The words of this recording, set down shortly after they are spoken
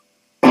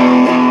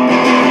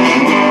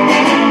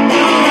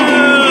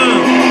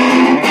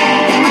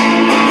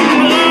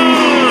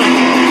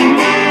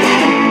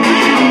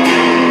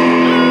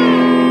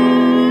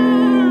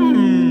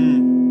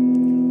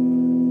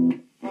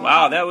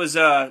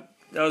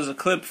That was a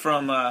clip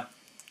from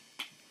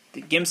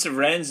the Gimps of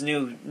Ren's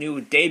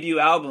new debut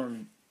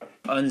album,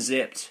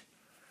 Unzipped.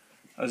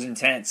 That was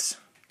intense.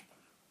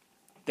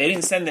 They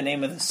didn't send the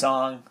name of the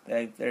song.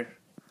 They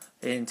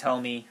didn't tell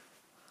me.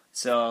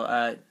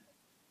 So,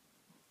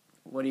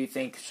 what do you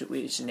think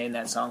we should name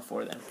that song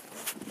for then?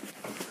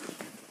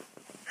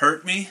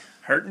 Hurt Me?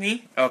 Hurt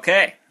Me?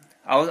 Okay.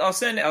 I'll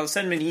send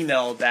them an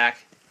email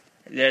back.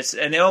 And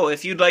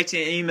if you'd like to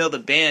email the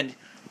band,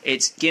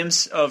 it's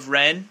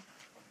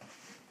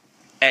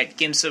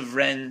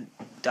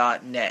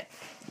gimpsofren@gimpsofren.net.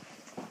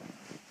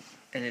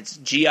 And it's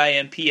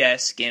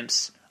GIMPS,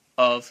 Gimps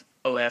of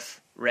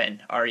OF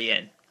Ren,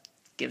 REN.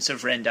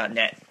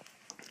 Gimpsofren.net.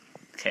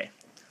 Okay.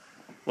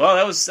 Well,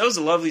 that was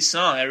a lovely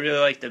song. I really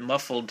like the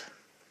muffled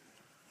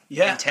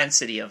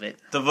intensity of it.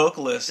 The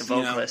vocalist.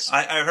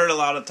 I heard a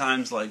lot of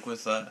times, like,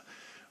 with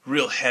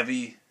real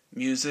heavy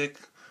music,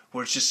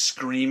 where it's just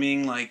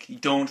screaming, like, you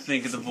don't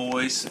think of the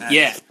voice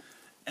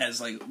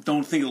as like,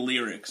 don't think of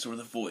lyrics or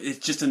the voice.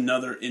 It's just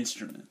another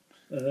instrument.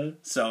 Uh-huh.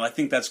 So I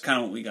think that's kind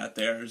of what we got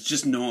there. It's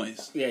just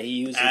noise. Yeah, he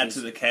used add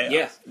to the chaos.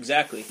 Yeah,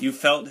 exactly. You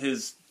felt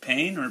his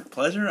pain or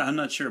pleasure? I'm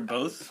not sure.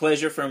 Both.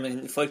 Pleasure from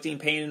inflicting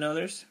pain in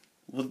others.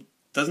 Well,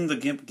 doesn't the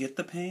Gimp get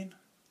the pain?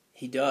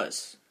 He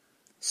does.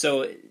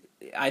 So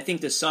I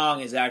think the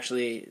song is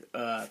actually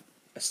a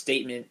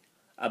statement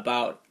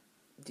about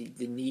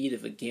the need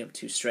of a Gimp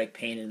to strike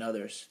pain in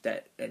others.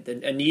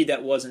 A need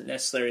that wasn't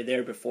necessarily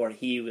there before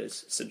he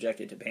was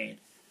subjected to pain.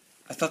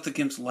 I thought the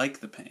Gimps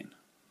like the pain.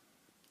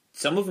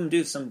 Some of them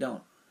do, some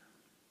don't.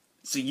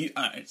 So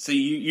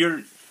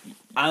you're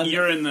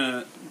in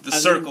the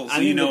circle, so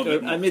you know.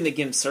 I'm in the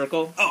Gimp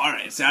circle. Oh, all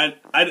right. So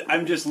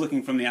I'm just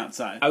looking from the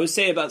outside. I would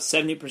say about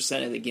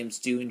 70% of the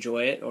Gimps do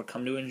enjoy it or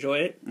come to enjoy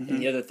it, and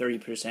the other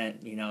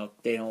 30%,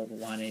 they don't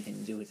want anything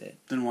to do with it.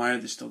 Then why are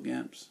they still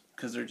Gimps?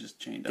 Because they're just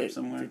chained up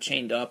somewhere. They're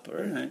chained up,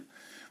 or right.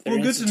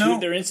 Well, good to know.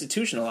 They're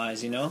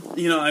institutionalized,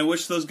 I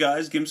wish those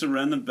guys, Gimps of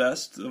Ren, the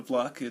best of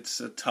luck. It's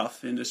a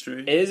tough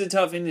industry. It is a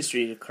tough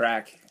industry to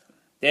crack.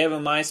 They have a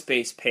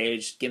MySpace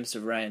page, Gimps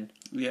of Ren.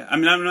 Yeah, I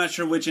mean, I'm not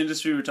sure which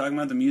industry we're talking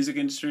about, the music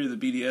industry or the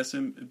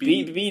BDSM?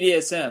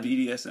 BDSM.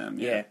 BDSM,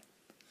 yeah.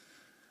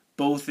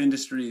 Both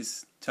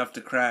industries, tough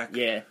to crack.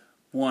 Yeah.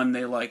 One,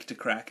 they like to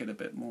crack it a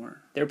bit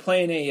more. They're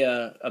playing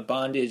a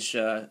bondage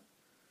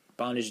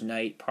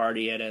night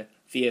party at a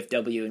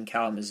VFW in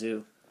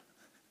Kalamazoo.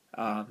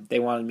 They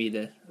wanted me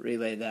to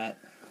relay that.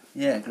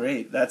 Yeah,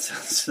 great. That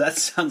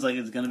sounds like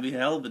it's going to be a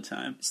hell of a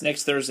time. It's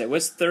next Thursday.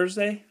 What's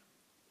Thursday?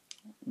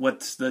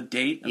 What's the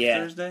date of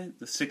Thursday?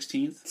 The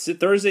 16th? It's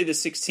Thursday the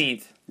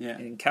 16th. Yeah.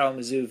 In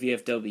Kalamazoo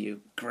VFW.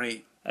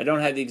 Great. I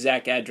don't have the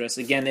exact address.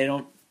 Again,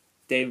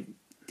 they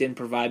didn't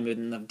provide me with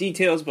enough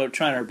details, but we're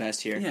trying our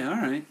best here. Yeah, all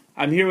right.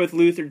 I'm here with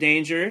Luther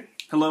Danger.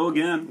 Hello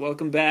again.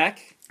 Welcome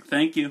back.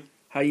 Thank you.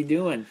 How you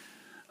doing?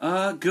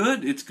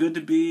 Good. It's good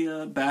to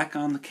be back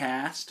on the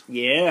cast.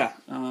 Yeah.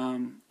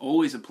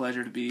 Always a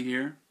pleasure to be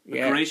here.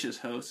 A gracious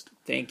host.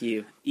 Thank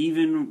you.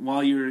 Even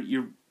while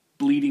you're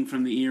bleeding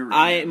from the ear.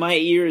 My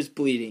ear is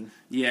bleeding.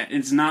 Yeah,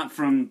 it's not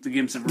from the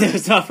Gimps of Ren.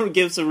 It's not from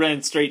Gimps of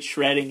Ren. Straight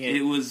shredding it.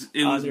 It was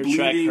bleeding.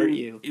 Track hurt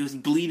you. It was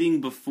bleeding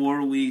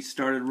before we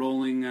started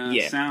rolling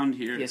sound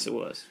here. Yes, it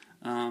was.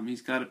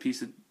 He's got a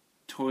piece of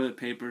toilet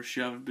paper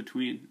shoved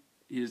between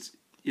his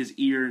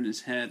ear and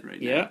his head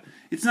right now. Yeah.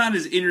 It's not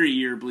his inner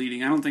ear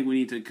bleeding. I don't think we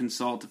need to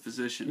consult a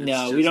physician.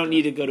 No, we don't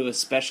need to go to a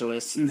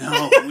specialist.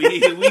 No,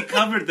 we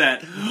covered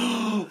that.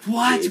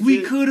 What?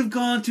 We could have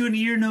gone to an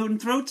ear, nose,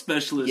 and throat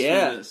specialist for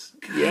this.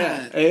 God.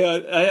 Yeah.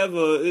 Hey, I have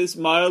it's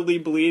mildly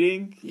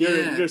bleeding.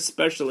 You're a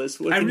specialist.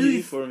 What can you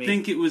do for me? I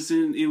think it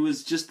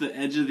was just the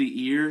edge of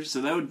the ear,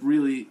 so that would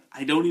really,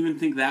 I don't even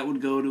think that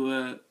would go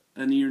to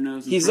an ear,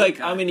 nose, and He's throat like,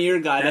 guy. I'm an ear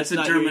guy. That's a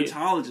not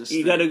dermatologist.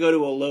 You got to go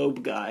to a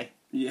lobe guy.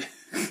 Yeah.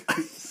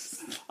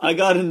 I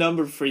got a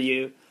number for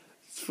you.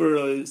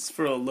 It's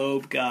for a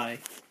lobe guy.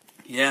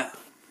 Yeah.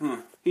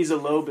 Huh. He's a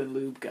lobe and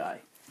lube guy.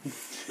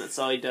 That's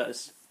all he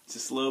does.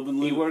 Just lobe and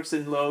lube? He works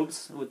in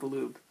lobes with the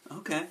lube.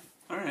 Okay.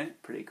 All right.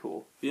 Pretty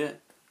cool. Yeah.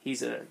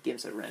 He's a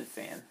Gimps of Ren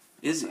fan.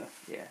 Is he?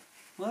 Yeah.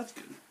 Well, that's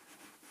good.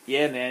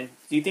 Yeah, man.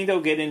 Do you think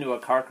they'll get into a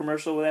car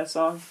commercial with that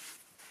song?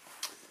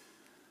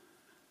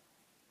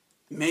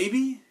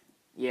 Maybe.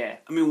 Yeah.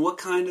 I mean, what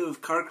kind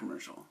of car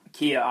commercial?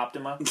 Kia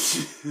Optima.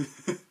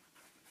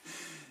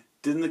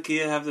 Didn't the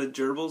Kia have the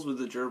gerbils? Would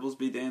the gerbils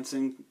be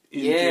dancing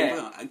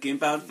in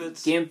Gimp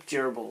outfits? Gimp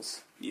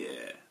gerbils.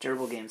 Yeah.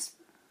 Gerbil Gimps.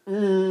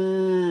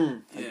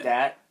 Like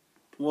that.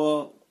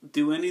 Well,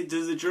 do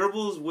the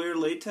gerbils wear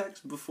latex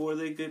before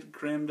they get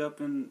crammed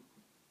up in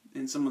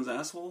someone's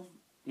asshole?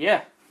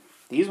 Yeah.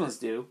 These ones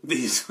do.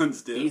 These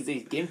ones do.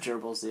 These Gimp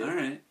gerbils do. All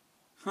right.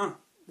 Huh.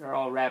 They're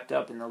all wrapped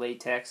up in the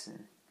latex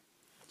and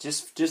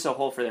just a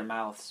hole for their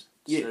mouths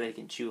so they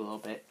can chew a little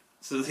bit.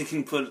 So they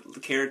can put the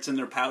carrots in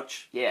their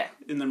pouch? Yeah.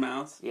 In their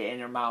mouths? Yeah, in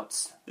their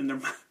mouths. In their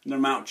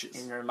mouches.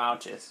 In their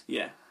mouches.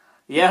 Yeah.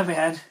 Yeah,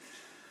 man.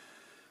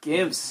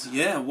 Gimps.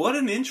 Yeah, what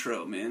an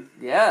intro, man.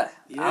 Yeah.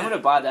 I'm going to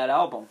buy that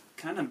album.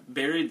 Kind of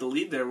buried the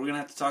lead there. We're going to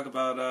have to talk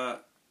about,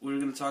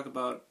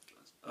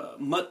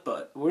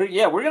 Muttbutt. We're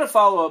gonna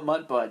follow up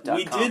muttbutt.com.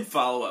 We did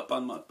follow up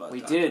on muttbutt.com.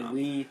 We did.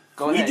 We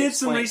did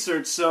some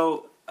research.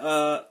 So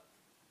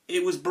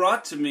it was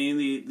brought to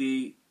me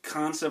the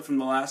concept from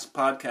the last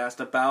podcast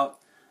about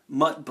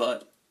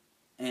muttbutt,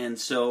 and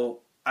so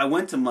I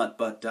went to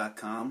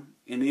muttbutt.com.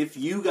 And if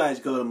you guys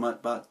go to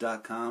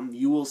muttbutt.com,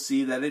 you will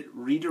see that it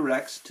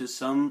redirects to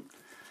some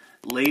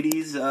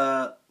lady's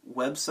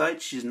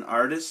website. She's an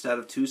artist out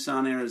of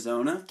Tucson,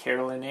 Arizona.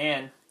 Carolyn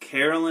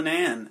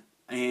Ann.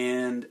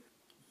 And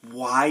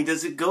why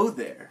does it go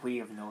there? We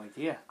have no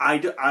idea.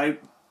 I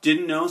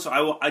didn't know,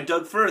 so I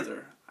dug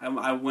further.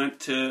 I went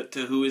to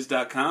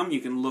whois.com. You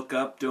can look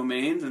up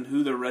domains and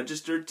who they're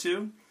registered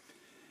to.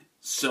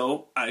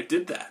 So I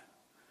did that.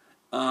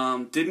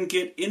 Didn't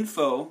get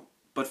info,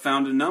 but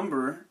found a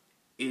number.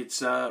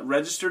 It's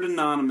registered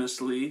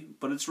anonymously,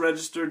 but it's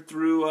registered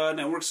through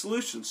Network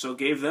Solutions. So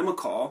gave them a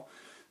call.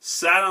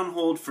 Sat on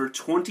hold for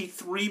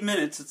 23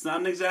 minutes. It's not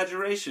an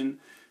exaggeration.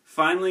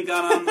 Finally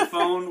got on the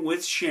phone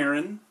with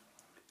Sharon.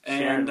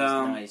 And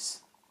Sharon was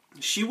nice.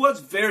 She was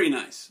very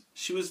nice.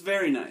 She was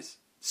very nice.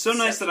 So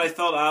nice that I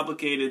felt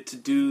obligated to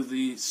do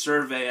the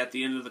survey at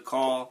the end of the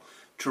call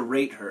to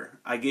rate her.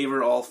 I gave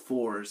her all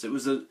 4s. It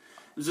was a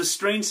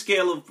strange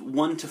scale of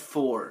 1 to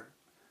 4.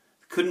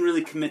 Couldn't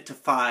really commit to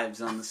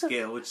 5s on the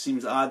scale, which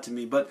seems odd to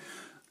me. But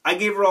I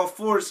gave her all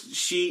 4s.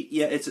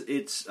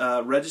 It's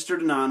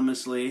registered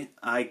anonymously.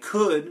 I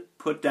could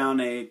put down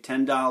a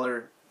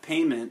 $10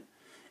 payment,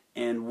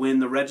 and when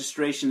the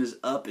registration is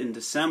up in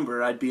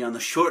December, I'd be on the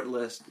short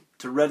list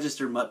to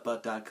register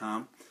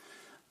muttbutt.com.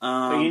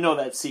 But you know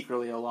that's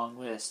secretly a long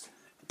list.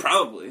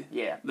 Probably.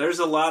 Yeah. There's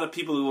a lot of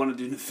people who want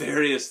to do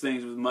nefarious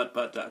things with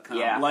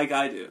muttbutt.com, like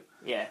I do.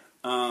 Yeah.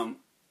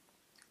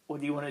 What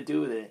do you want to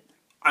do with it?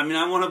 I mean,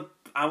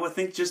 I would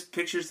think just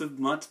pictures of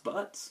mutts'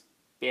 butts.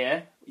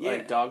 Yeah?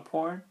 Like dog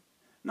porn?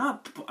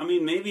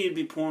 Maybe it'd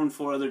be porn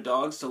for other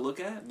dogs to look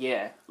at.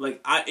 Yeah.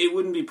 It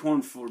wouldn't be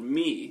porn for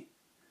me.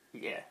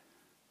 Yeah.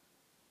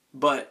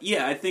 But,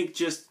 yeah, I think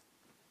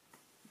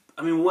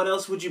what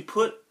else would you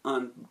put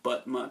on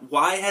butt mutt?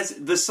 Why has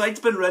the site's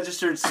been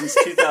registered since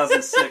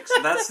 2006?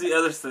 That's the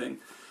other thing.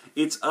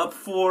 It's up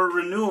for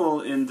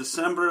renewal in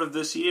December of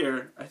this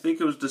year. I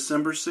think it was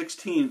December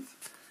 16th.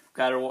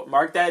 Gotta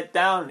mark that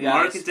down, guys.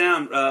 Mark it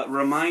down.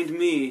 Remind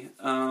me.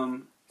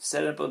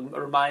 Set up a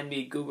remind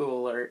me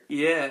Google alert.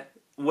 Yeah.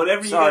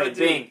 Whatever you gotta do.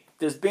 Bing.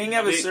 Does Bing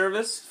have a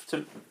service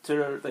to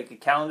like a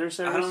calendar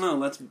service? I don't know.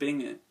 Let's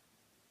Bing it.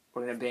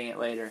 We're gonna Bing it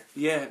later.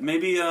 Yeah.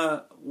 Maybe.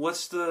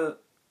 What's the?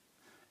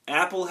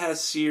 Apple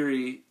has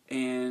Siri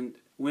and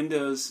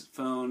Windows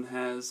Phone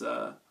has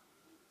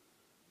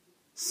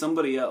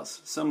somebody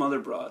else, some other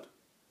broad.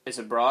 Is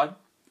it broad?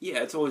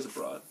 Yeah, it's always a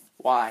broad.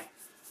 Why?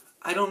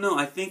 I don't know.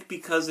 I think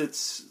because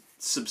it's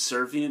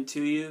subservient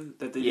to you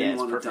that they didn't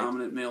want a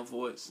dominant male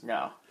voice.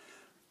 No.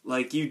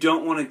 Like, you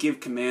don't want to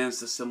give commands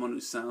to someone who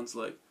sounds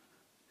like,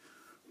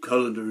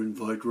 calendar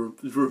invite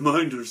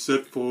reminder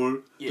set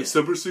for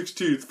December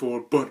 16th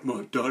for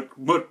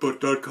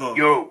muttbutt.com.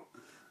 Yo,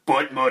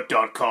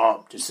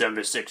 buttmutt.com,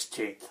 December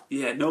 16th.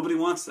 Yeah, nobody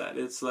wants that.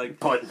 It's like,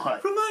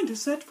 buttmutt. Reminder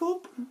set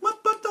for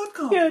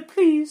muttbutt.com. Yeah,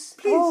 please.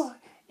 Oh,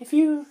 if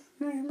you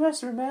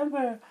must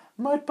remember,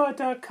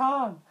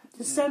 muttbutt.com.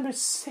 December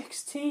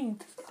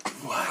 16th.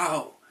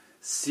 Wow.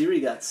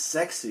 Siri got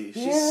sexy.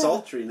 She's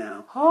sultry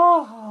now.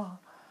 Oh,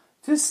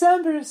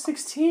 December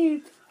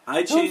 16th.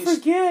 Don't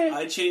forget.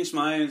 I changed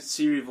my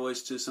Siri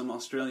voice to some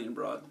Australian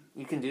broad.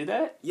 You can do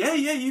that? Yeah,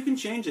 you can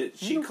change it.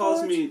 She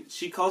calls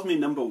me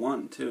number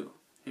 1 too.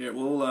 Here, I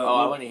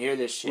want to hear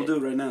this shit. We'll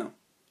do it right now.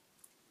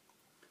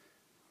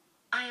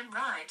 I am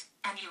right,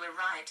 and you are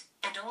right,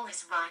 and all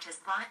is right as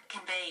right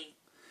can be.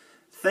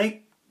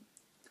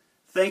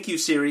 Thank you,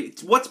 Siri.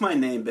 What's my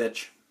name,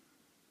 bitch?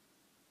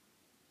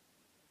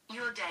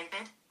 You're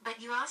David, but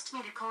you asked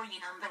me to call you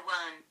number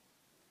 1.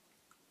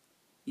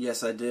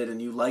 Yes, I did, and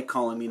you like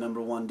calling me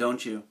number 1,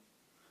 don't you?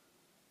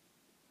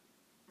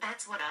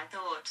 That's what I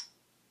thought.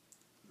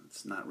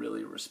 It's not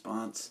really a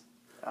response.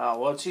 Oh,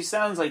 well, she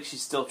sounds like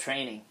she's still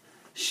training.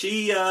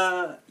 She,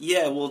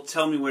 will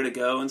tell me where to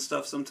go and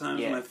stuff sometimes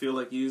when I feel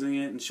like using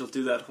it, and she'll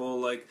do that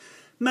whole,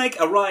 make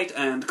a right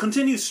and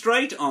continue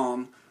straight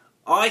on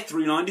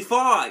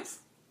I-395.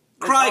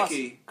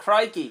 Crikey. Awesome.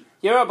 Crikey.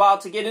 You're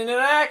about to get in an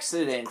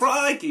accident.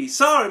 Crikey.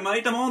 Sorry,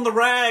 mate, I'm on the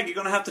rag. You're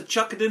going to have to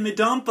chuck it in me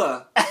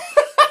dumper.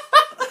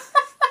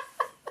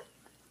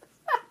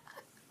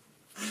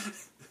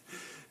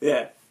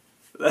 Yeah.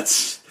 Did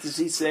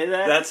she say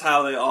that? That's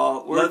how they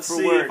all... Let's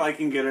see if I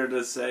can get her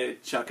to say,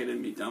 chuck it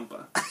in me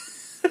dumper.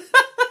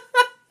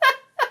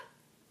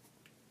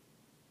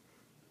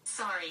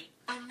 Sorry,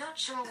 I'm not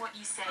sure what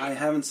you said. I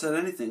haven't said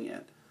anything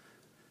yet.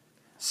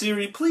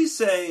 Siri, please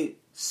say,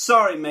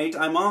 sorry, mate,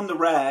 I'm on the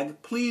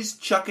rag. Please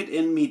chuck it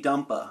in me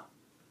dumper.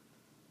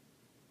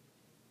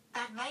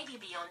 That may be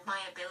beyond my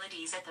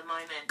abilities at the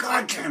moment.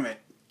 God damn it.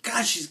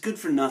 God, she's good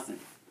for nothing.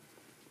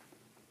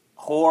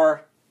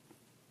 Whore.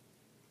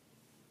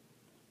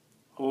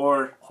 You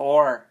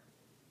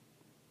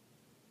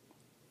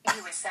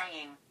were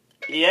saying.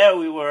 Yeah,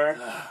 we were.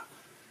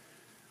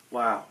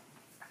 Wow.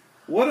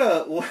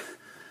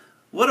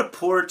 What a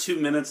poor 2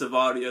 minutes of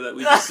audio that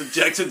we just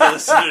subjected the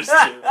listeners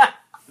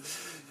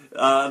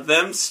to.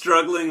 Them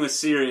struggling with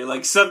Siri,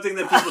 like something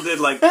that people did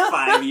like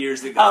 5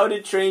 years ago. How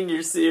to train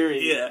your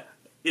Siri.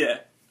 Yeah.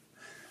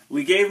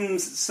 We gave them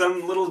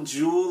some little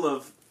jewel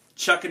of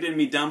chuck it in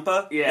me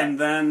dumpa, and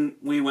then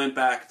we went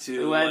back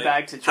to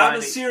trying how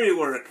does Siri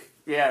work?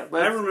 Yeah,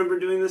 I remember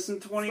doing this in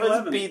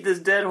 2011. Let's beat this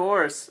dead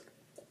horse.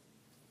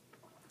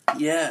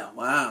 Yeah,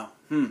 wow.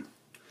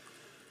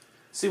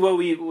 See, what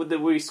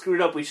we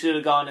screwed up, we should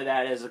have gone to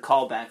that as a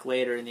callback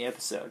later in the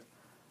episode.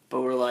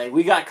 But we're like,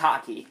 we got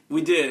cocky.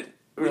 We did.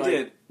 We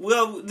did.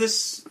 Well,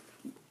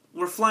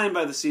 we're flying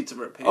by the seats of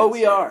our pants. Oh,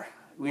 we are.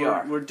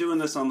 We're doing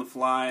this on the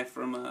fly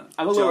from a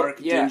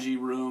dark, dingy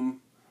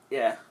room.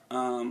 Yeah.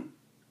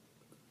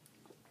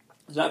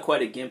 It's not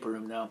quite a GIMP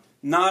room, no.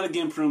 Not a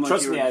GIMP room.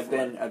 Trust me, I've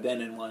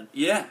been in one.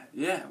 Yeah.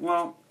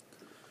 Well,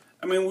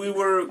 I mean, we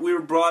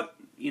were brought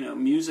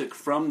music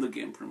from the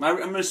GIMP room.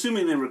 I'm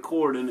assuming they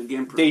record in a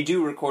GIMP room. They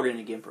do record in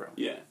a GIMP room.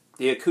 Yeah.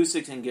 The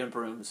acoustics in GIMP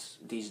rooms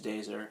these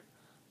days are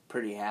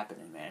pretty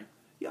happening, man.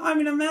 Yeah, I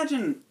mean,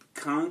 imagine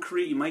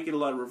concrete. You might get a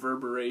lot of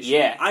reverberation.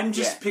 Yeah. I'm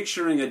just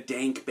picturing a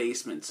dank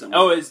basement somewhere.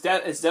 Oh, it's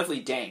definitely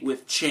dank.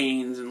 With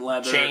chains and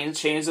leather.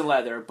 Chains and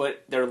leather,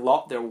 but they're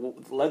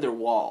leather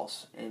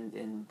walls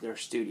in their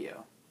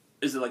studio.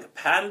 Is it like a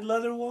padded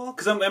leather wall?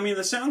 Because, I mean,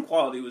 the sound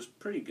quality was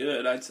pretty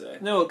good, I'd say.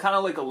 No, kind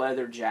of like a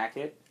leather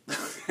jacket.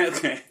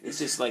 Okay. It's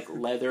just like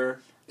leather.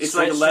 It's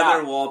like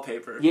leather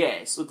wallpaper. Yeah,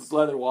 it's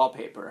leather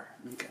wallpaper.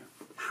 Okay.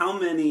 How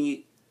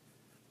many,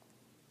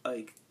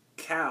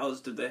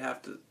 cows did they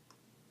have to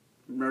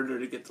murder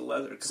to get the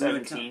leather?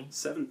 17.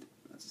 7.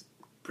 That's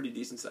a pretty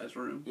decent sized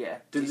room. Yeah.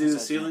 Did they do the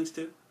ceilings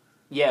too?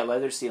 Yeah,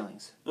 leather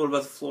ceilings. What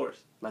about the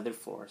floors? Leather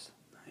floors.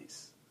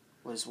 Nice.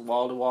 It was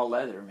wall-to-wall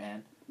leather,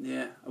 man.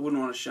 Yeah, I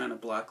wouldn't want to shine a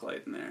black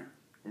light in there.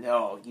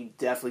 No, you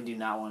definitely do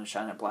not want to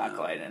shine a black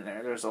light in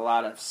there. There's a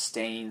lot of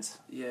stains.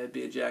 Yeah, it'd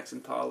be a Jackson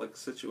Pollock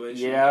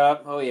situation. Yeah,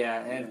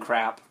 and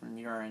crap and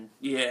urine.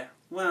 Yeah,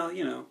 well,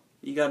 you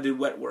gotta do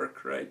wet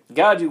work, right? You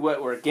gotta do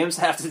wet work. Gimps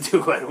have to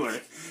do wet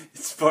work.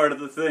 It's part of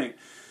the thing.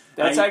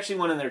 That's actually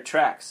one of their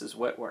tracks, is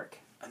wet work.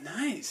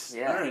 Nice.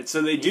 Yeah. Alright,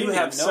 so they do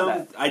have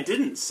some...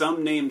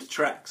 some named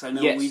tracks. I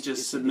know we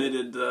just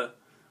submitted the...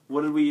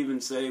 What did we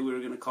even say we were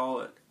going to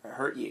call it?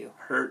 Hurt You.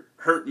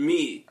 Hurt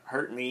Me.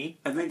 Hurt Me?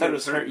 I think thought it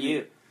was Hurt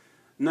You.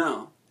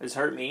 No. It was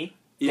Hurt Me?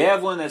 Yeah. They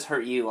have one that's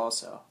Hurt You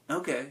also.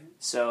 Okay.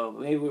 So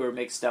maybe we were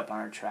mixed up on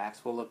our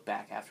tracks. We'll look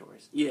back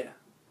afterwards. Yeah.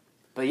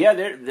 But yeah,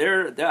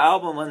 their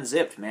album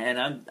Unzipped,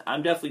 man.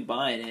 I'm definitely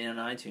buying it on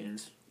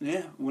iTunes.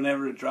 Yeah,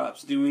 whenever it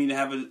drops. Do we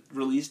have a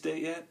release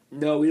date yet?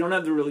 No, we don't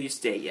have the release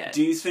date yet.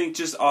 Do you think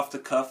just off the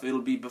cuff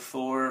it'll be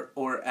before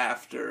or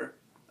after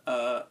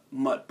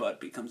Mutt Butt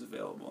becomes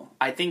available?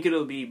 I think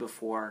it'll be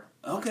before.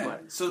 Okay,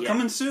 so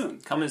coming soon.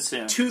 Coming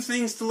soon. 2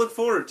 things to look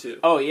forward to.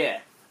 Oh yeah.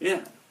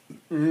 Yeah.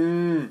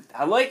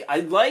 I like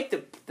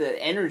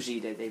the energy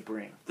that they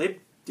bring.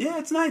 Yeah,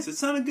 it's nice. It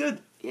sounded good.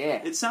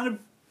 Yeah. It sounded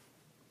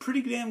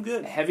pretty damn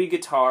good. Heavy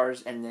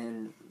guitars and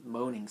then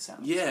moaning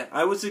sounds. Yeah,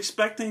 I was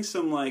expecting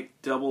some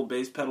double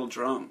bass pedal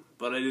drum,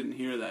 but I didn't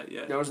hear that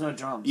yet. There was no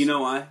drums. You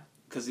know why?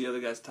 Because the other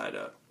guy's tied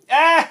up.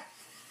 Ah!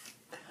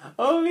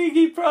 Oh,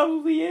 he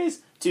probably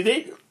is. Do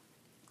they?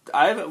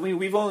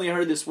 We've only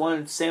heard this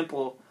one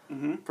sample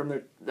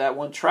from that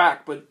one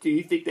track, but do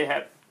you think they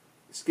have?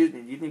 Excuse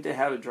me. Do you think they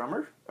have a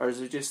drummer, or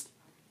is it just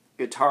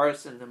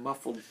guitarist and the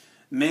muffled?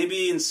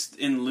 Maybe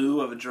in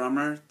lieu of a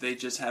drummer, they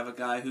just have a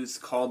guy who's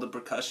called a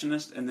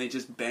percussionist, and they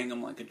just bang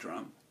him like a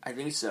drum. I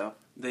think so.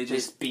 They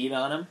just beat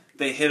on him.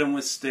 They hit him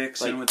with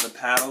sticks and with the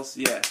paddles.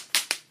 Yeah.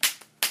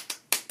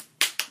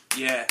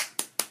 Yeah.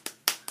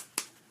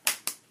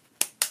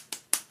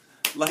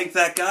 Like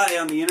that guy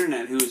on the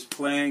internet who was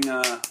playing,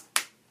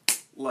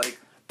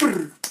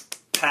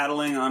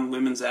 paddling on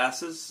women's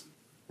asses.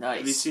 Nice.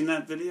 Have you seen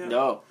that video?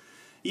 No.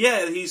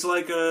 Yeah, he's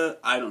like an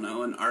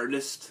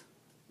artist.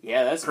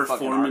 Yeah, that's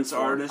performance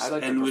artist,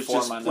 and was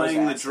just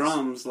playing the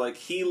drums. Like,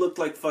 he looked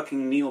like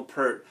fucking Neil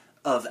Peart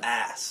of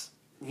ass.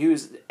 He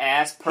was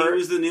ass Peart? He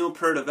was the Neil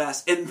Peart of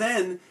ass. And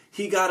then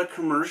he got a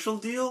commercial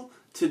deal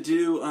to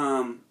do,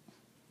 I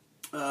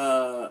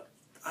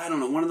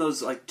don't know, one of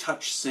those,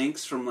 touch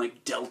sinks from,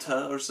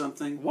 Delta or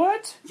something.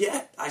 What?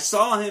 Yeah, I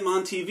saw him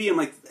on TV. I'm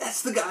like,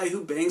 that's the guy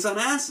who bangs on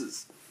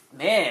asses.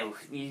 Man,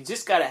 you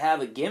just gotta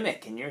have a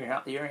gimmick, and you're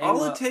in.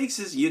 All it takes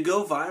is you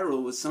go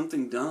viral with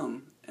something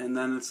dumb, and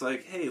then it's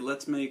like, hey,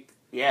 let's make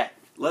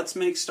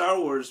Star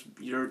Wars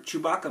your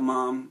Chewbacca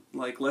mom.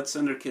 Let's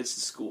send her kids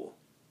to school.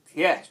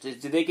 Yeah,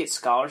 did they get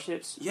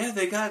scholarships? Yeah,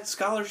 they got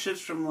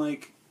scholarships from I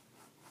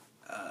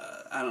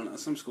don't know,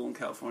 some school in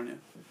California,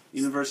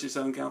 University of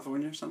Southern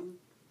California or something.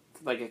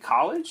 Like a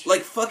college?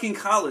 Like fucking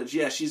college.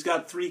 Yeah, she's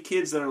got 3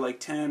 kids that are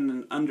 10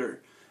 and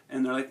under,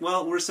 and they're like,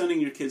 well, we're sending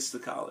your kids to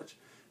college.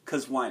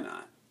 Because why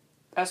not?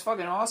 That's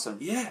fucking awesome.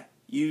 Yeah.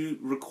 You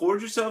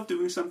record yourself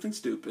doing something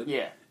stupid.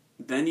 Yeah.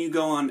 Then you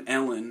go on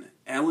Ellen.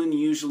 Ellen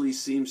usually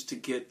seems to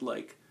get,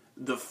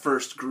 the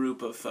first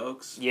group of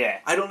folks. Yeah.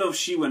 I don't know if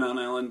she went on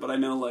Ellen, but I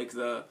know,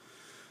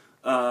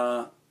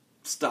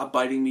 Stop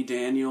Biting Me,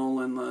 Daniel,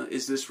 and the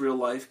Is This Real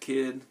Life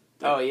kid.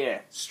 Oh, yeah.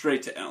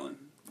 Straight to Ellen.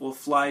 We'll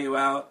fly you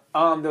out.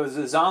 There was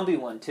a zombie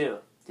one, too.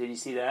 Did you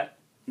see that?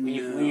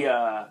 We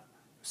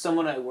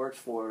someone I worked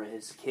for,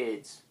 his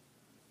kids,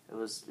 it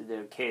was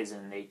their kids,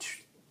 and they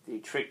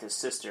tricked his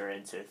sister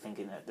into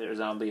thinking that their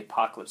zombie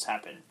apocalypse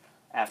happened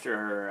after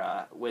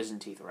her wisdom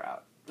teeth were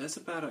out. That's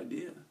a bad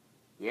idea.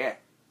 Yeah.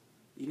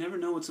 You never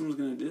know what someone's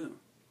going to do.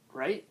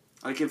 Right?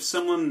 Like,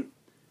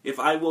 if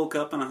I woke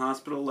up in a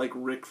hospital like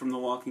Rick from The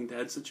Walking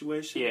Dead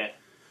situation... Yeah.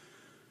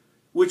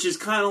 Which is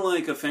kind of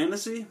like a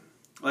fantasy.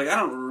 Like, I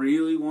don't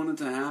really want it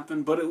to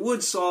happen, but it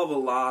would solve a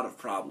lot of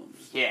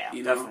problems. Yeah,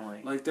 you know?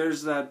 definitely. Like,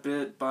 there's that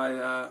bit by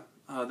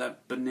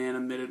that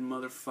banana-mitted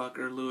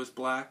motherfucker, Lewis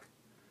Black.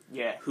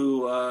 Yeah.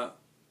 Who,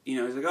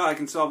 he's like, I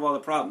can solve all the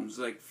problems.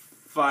 Like,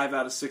 5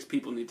 out of 6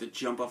 people need to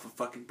jump off a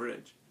fucking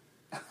bridge.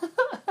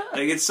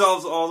 Like, it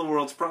solves all the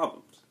world's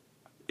problems.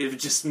 If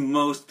just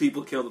most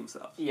people kill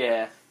themselves.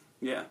 Yeah.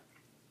 Yeah.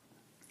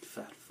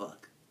 Fat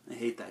fuck. I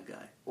hate that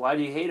guy. Why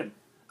do you hate him?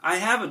 I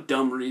have a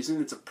dumb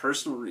reason. It's a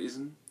personal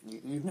reason.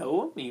 You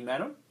know him? You met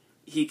him?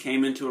 He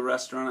came into a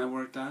restaurant I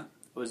worked at.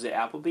 Was it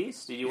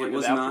Applebee's? Did you work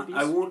with Applebee's? It was not.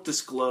 I won't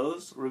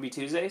disclose. Ruby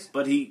Tuesdays?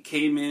 But he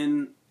came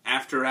in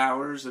after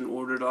hours and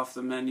ordered off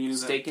the menu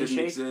Steak that and didn't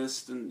shake?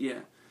 exist. And yeah.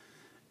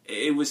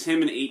 It was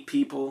him and 8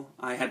 people.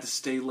 I had to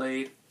stay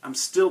late. I'm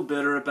still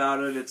bitter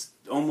about it. It's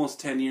almost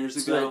 10 years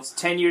ago. So it's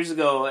 10 years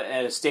ago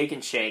at a Steak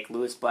and Shake,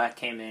 Lewis Black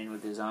came in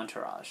with his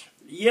entourage.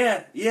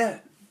 Yeah.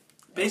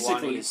 Basically,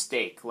 wanting a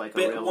steak, like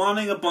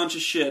wanting a bunch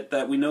of shit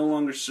that we no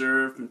longer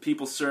serve, and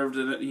people served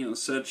it.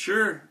 Said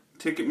sure.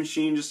 Ticket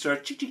machine just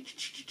started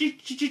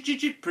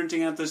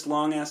printing out this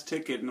long ass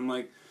ticket, and I'm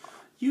like,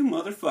 you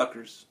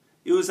motherfuckers!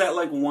 It was at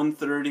like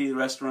 1:30. The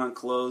restaurant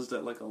closed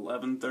at like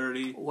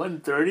 11:30.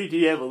 1:30? Do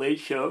you have a late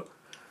show?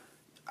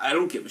 I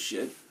don't give a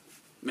shit.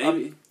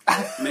 Maybe.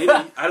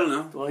 I don't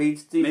know. Well, he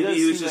maybe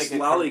he was just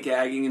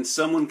lollygagging, and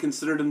someone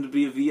considered him to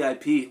be a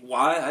VIP.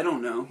 Why? I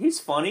don't know.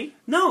 He's funny.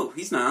 No,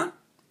 he's not.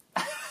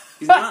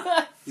 He's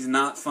not. He's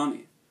not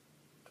funny.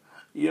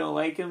 You don't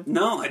like him?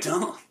 No, I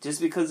don't. Just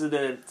because of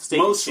the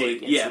Steak and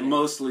Shake incident? Yeah,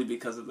 mostly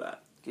because of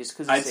that. Just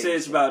because I'd say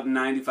it's about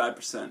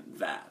 95%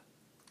 that.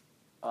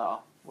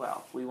 Oh,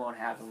 well, we won't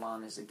have him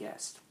on as a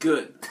guest.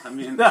 Good. I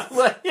mean,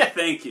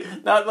 thank you.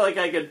 Not like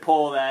I could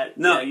pull that.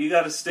 No, you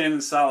got to stand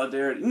in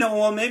solidarity. No,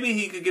 well, maybe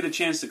he could get a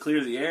chance to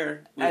clear the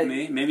air with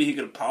me. Maybe he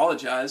could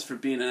apologize for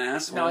being an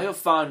asshole. No, he'll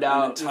find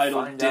out.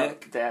 Entitled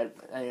dick. That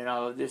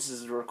this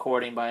is a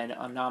recording by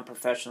a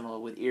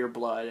non-professional with ear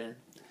blood, and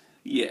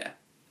yeah,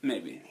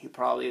 maybe he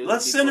probably.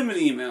 Let's send him an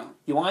email.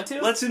 You want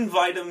to? Let's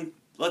invite him.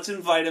 Let's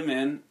invite him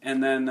in,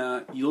 and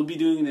then you'll be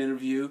doing an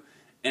interview,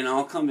 and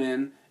I'll come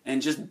in and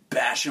just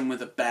bash him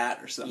with a bat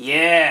or something.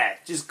 Yeah,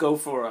 just go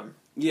for him.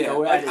 Yeah,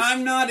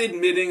 I'm not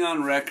admitting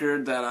on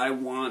record that I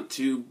want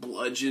to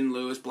bludgeon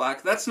Lewis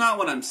Black. That's not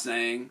what I'm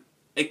saying.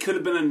 It could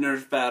have been a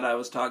Nerf bat I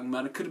was talking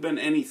about. It could have been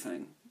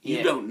anything.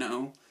 You don't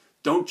know.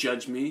 Don't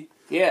judge me.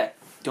 Yeah.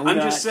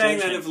 I'm just saying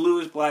that if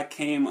Lewis Black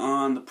came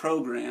on the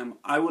program,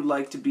 I would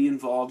like to be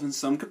involved in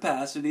some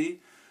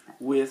capacity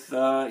with,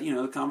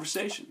 the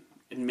conversation.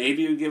 And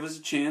maybe it would give us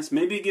a chance.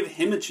 Maybe give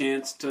him a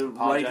chance to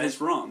right his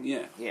wrong.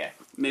 Yeah. Yeah.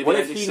 Maybe what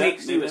if he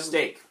makes you a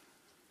steak?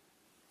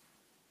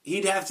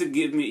 He'd have to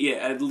give me,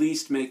 at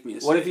least make me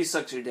a steak. What if he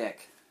sucks your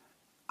dick?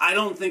 I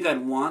don't think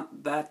I'd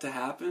want that to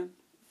happen.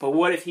 But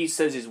what if he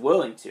says he's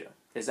willing to?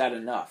 Is that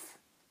enough?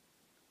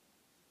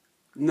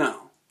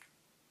 No.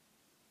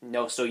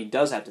 No, so he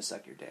does have to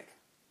suck your dick.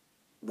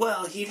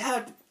 Well, he'd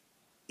have to,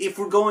 if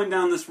we're going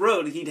down this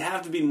road, he'd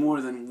have to be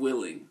more than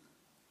willing.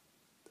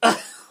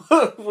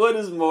 What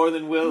is more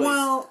than willing?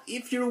 Well,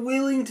 if you're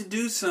willing to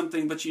do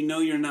something, but you know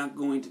you're not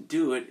going to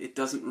do it, it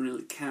doesn't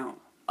really count.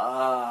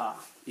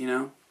 You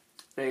know?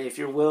 If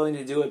you're willing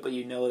to do it, but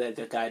you know that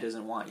the guy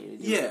doesn't want you to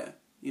do it.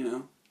 Yeah,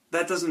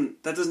 that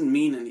doesn't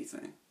mean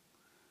anything.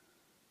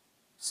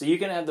 So you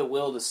can have the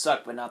will to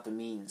suck, but not the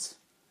means.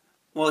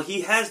 Well,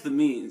 he has the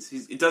means.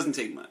 It doesn't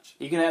take much.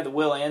 You can have the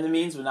will and the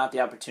means, but not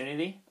the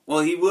opportunity? Well,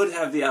 he would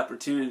have the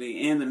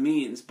opportunity and the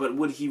means, but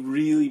would he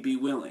really be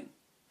willing?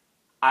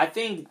 I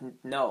think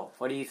no.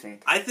 What do you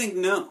think? I think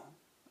no.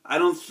 I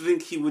don't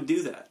think he would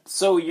do that.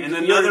 So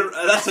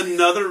that's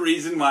another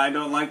reason why I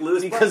don't like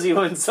Lewis Black. Because he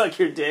wouldn't suck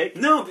your dick?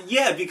 No, but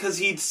yeah, because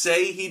he'd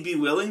say he'd be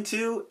willing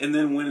to, and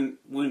then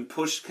when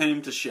push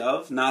came to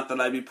shove, not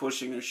that I'd be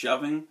pushing or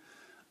shoving,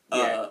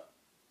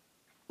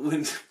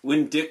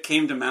 when dick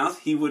came to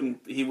mouth, he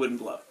wouldn't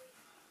blow.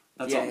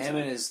 That's all him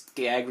and his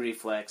gag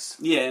reflex.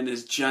 Yeah, and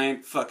his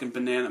giant fucking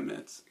banana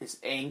mitts. His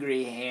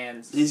angry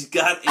hands. He's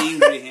got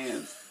angry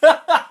hands.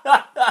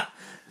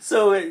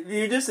 So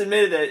you just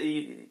admitted that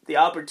the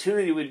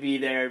opportunity would be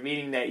there,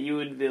 meaning that you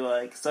would be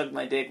like, suck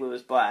my dick,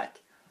 Lewis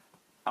Black.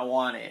 I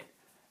want it.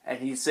 And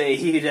he'd say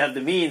he'd have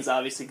the means,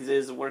 obviously, because it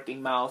is a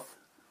working mouth.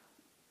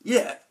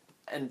 Yeah.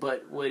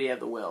 But would he have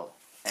the will?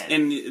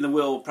 And the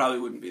will probably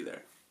wouldn't be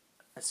there.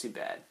 That's too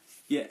bad.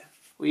 Yeah.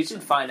 We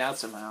should find out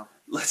somehow.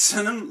 Let's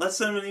send him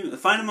an email.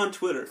 Find him on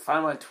Twitter. Find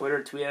him on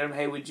Twitter, tweet at him,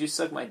 hey, would you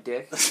suck my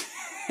dick?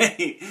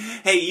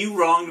 hey, you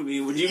wronged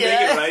me. Would you make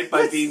it right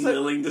by being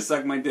willing to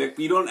suck my dick?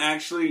 You're not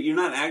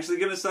actually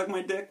going to suck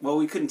my dick? Well,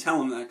 we couldn't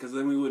tell him that, because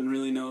then we wouldn't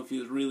really know if he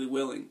was really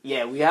willing.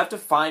 Yeah, we have to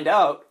find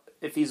out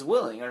if he's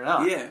willing or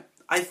not. Yeah.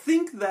 I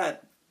think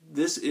that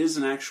this is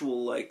an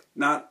actual, like,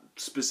 not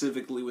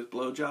specifically with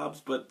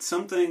blowjobs, but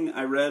something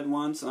I read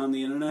once on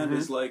the internet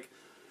is, like,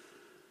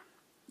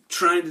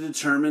 trying to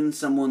determine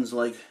someone's,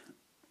 like,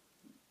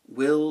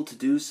 will to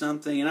do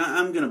something, and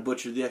I'm going to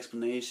butcher the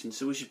explanation,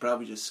 so we should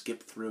probably just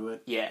skip through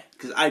it. Yeah.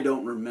 Because I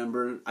don't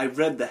remember. I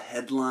read the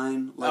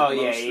headline.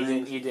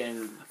 You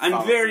didn't.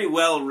 I'm very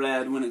well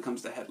read when it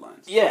comes to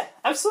headlines. Yeah,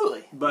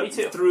 absolutely. But me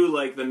too. Through,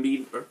 like, the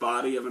meat or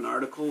body of an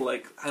article,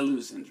 like, I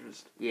lose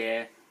interest.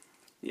 Yeah.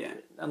 Yeah.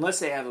 Unless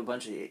they have a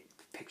bunch of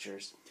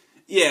pictures.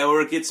 Yeah,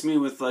 or it gets me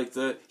with, like,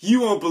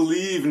 you won't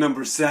believe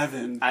number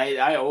 7.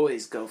 I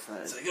always go for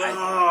it. It's like,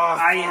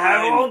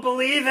 I won't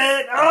believe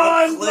it.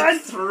 I'll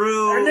click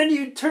through. And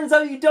then turns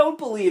out you don't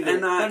believe it.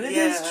 But it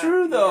is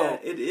true, though. Yeah,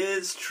 it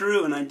is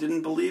true, and I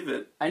didn't believe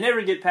it. I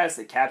never get past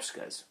the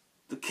CAPTCHAs.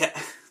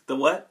 The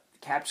what?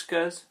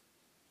 CAPTCHAs?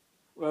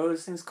 What are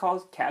those things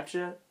called?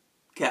 CAPTCHA?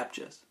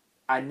 CAPTCHAs.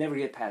 I never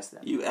get past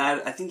them.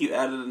 I think you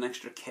added an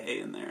extra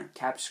K in there.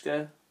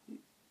 CAPTCHA?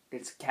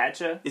 It's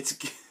CAPTCHA? It's...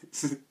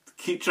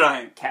 Keep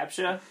trying.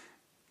 CAPTCHA?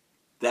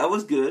 That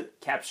was good.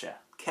 CAPTCHA.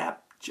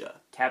 CAPTCHA.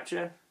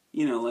 CAPTCHA?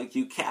 You know, like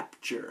you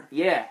capture.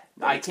 Yeah.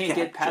 But I can't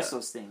get past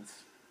those things.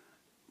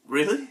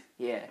 Really?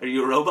 Yeah. Are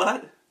you a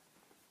robot?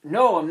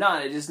 No, I'm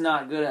not. I'm just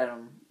not good at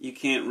them. You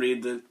can't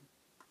read the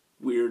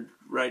weird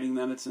writing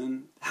that it's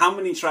in? How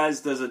many tries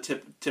does a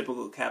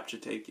typical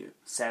CAPTCHA take you?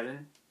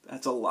 7.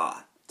 That's a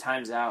lot.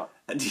 Time's out.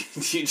 Do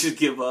you just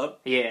give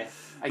up? Yeah.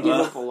 I give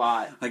up a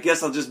lot. I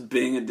guess I'll just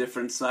Bing a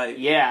different site.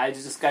 Yeah, I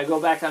just gotta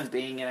go back on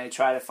Bing and I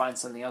try to find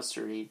something else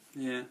to read.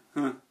 Yeah.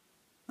 Huh.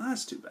 Well,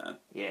 that's too bad.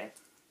 Yeah.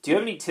 Do you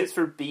have any tips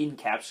for beating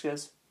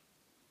CAPTCHAs?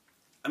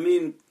 I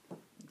mean,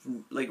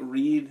 like,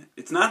 read.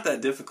 It's not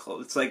that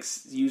difficult. It's like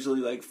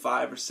usually like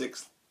 5 or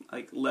 6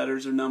 like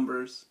letters or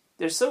numbers.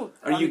 They're so...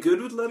 Are you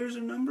good with letters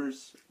or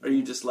numbers? Are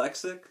you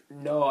dyslexic?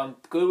 No, I'm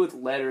good with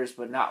letters,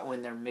 but not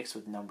when they're mixed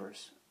with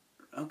numbers.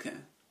 Okay.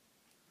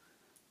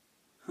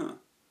 Huh.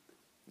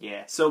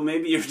 Yeah. So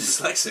maybe you're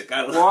dyslexic.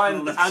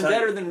 I'm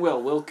better than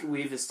Will.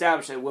 We've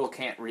established that Will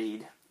can't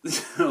read.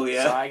 Oh,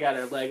 yeah? So I got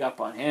a leg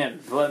up on him.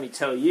 But let me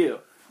tell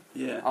you.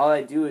 Yeah. All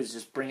I do is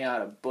just bring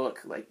out a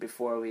book, like,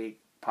 before we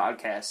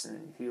podcast,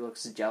 and he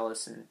looks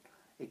jealous, and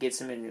it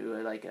gets him into,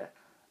 a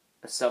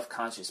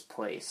self-conscious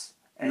place.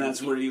 And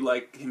that's where you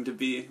like him to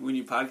be when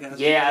you podcast?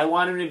 Yeah, I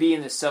want him to be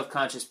in this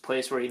self-conscious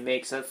place where he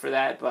makes up for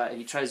that, but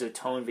he tries to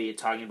atone via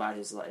talking about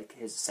his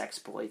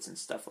sexploits and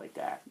stuff like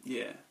that.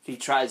 Yeah. He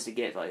tries to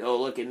get,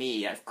 oh, look at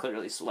me, I've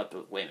clearly slept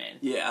with women.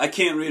 Yeah, I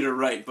can't read or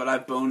write, but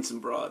I've boned some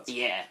broads.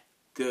 Yeah.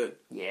 Good.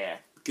 Yeah.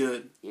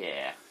 Good.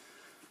 Yeah.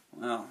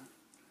 Wow.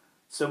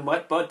 So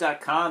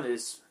muttbutt.com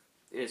is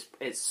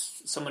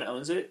someone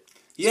owns it?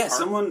 Yeah,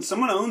 someone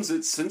owns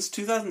it since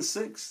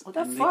 2006. What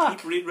the and fuck? They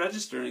keep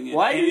re-registering it.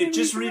 Why? And it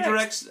just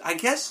redirects. I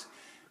guess,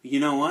 you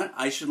know what?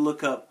 I should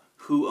look up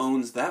who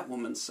owns that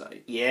woman's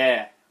site.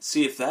 Yeah.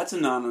 See if that's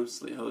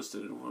anonymously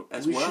hosted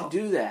as well. We should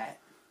do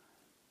that.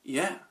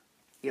 Yeah.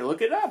 You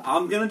look it up.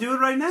 I'm going to do it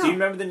right now. Do you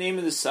remember the name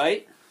of the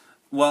site?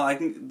 Well,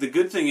 the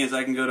good thing is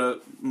I can go to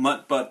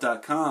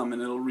muttbutt.com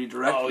and it'll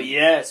redirect me. Oh,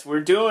 yes.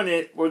 We're doing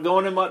it. We're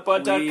going to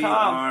muttbutt.com. We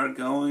are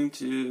going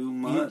to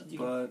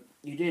muttbutt.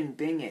 You didn't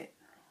Bing it.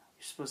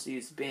 You're supposed to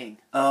use Bing.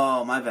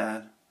 Oh, my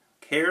bad.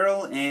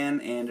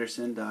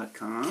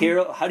 CarolAnnAnderson.com.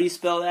 Carol, how do you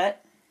spell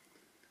that?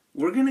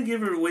 We're going to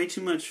give her way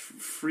too much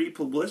free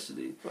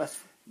publicity.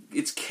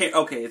 It's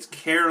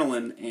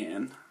Carolyn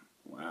Ann.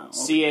 Wow.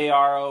 Okay.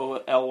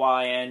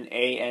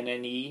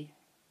 CarolynAnne.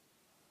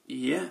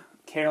 Yeah.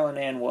 Carolyn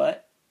Ann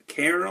what?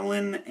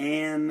 Carolyn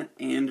Ann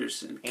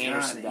Anderson.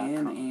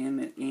 Anderson.com.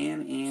 Ann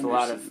Anderson. It's a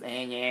lot of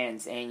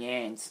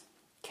Ann-Yans.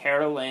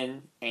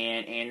 Carolyn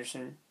Ann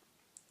Anderson.com.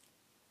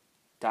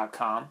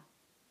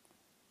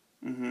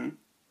 Mm-hmm.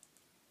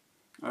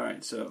 All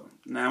right, so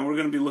now we're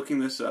going to be looking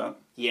this up.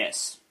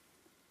 Yes.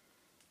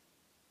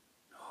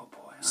 Oh,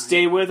 boy.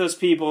 Stay with us,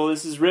 people.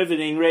 This is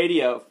riveting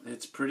radio.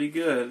 It's pretty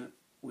good.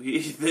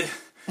 It's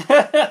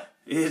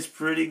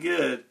pretty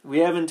good. We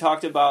haven't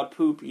talked about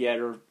poop yet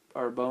or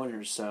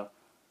boners, so.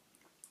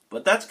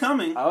 But that's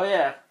coming. Oh,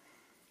 yeah.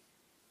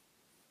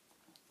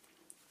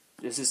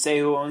 Does it say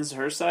who owns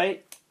her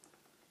site?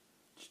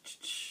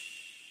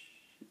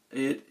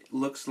 It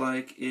looks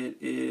like it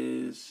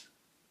is...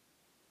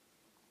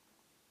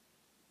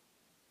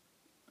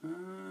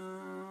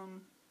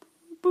 I'm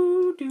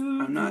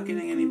not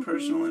getting any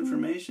personal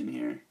information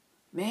here.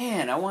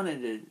 Man, I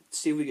wanted to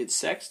see if we could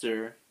sext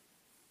her.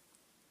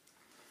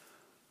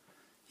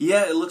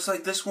 Yeah, it looks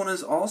like this one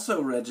is also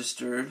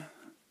registered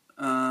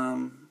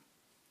to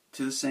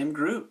the same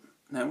group,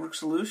 Network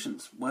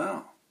Solutions.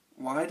 Well,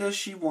 why does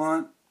she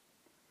want...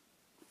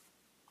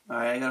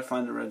 Alright, I gotta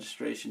find the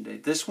registration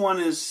date. This one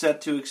is set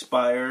to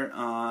expire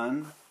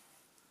on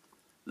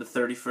the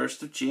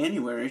 31st of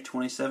January,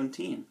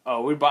 2017.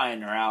 Oh, we're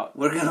buying her out.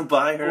 We're gonna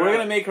buy her We're out.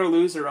 gonna make her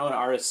lose her own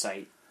artist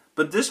site.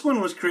 But this one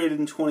was created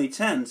in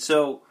 2010.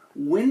 So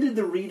when did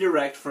the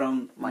redirect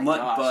from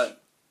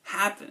Mutt-Butt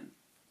happen?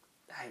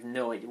 I have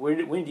no idea.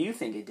 When do you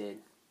think it did?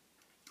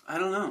 I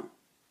don't know.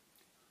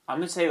 I'm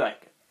going to say,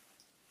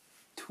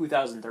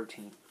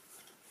 2013.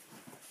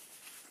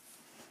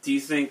 Do you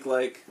think,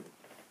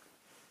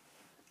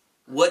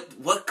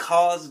 what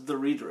caused the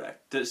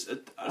redirect?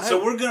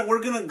 So we're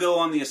gonna go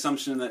on the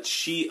assumption that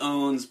she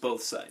owns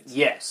both sites.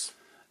 Yes.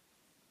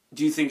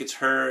 Do you think it's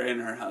her and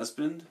her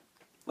husband?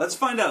 Let's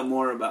find out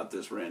more about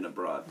this random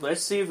broad.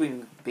 Let's see if we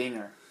can bing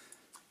her.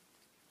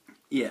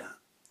 Yeah,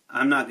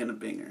 I'm not gonna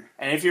bing her.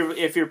 And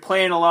if you're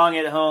playing along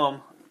at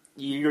home,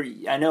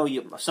 I know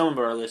some of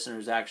our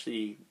listeners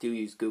actually do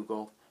use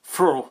Google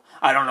for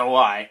I don't know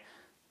why,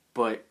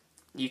 but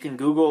you can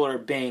Google or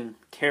Bing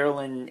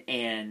Carolyn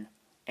Ann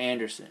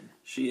Anderson.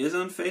 She is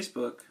on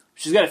Facebook.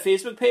 She's got a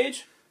Facebook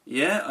page?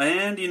 Yeah,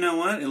 and you know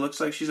what? It looks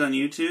like she's on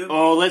YouTube.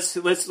 Oh, let's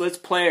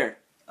play her.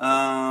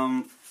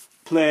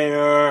 Play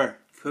her.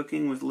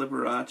 Cooking with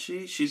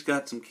Liberace. She's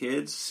got some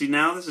kids. See,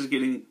 now this is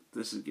getting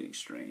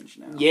strange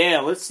now. Yeah,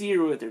 let's see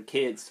her with her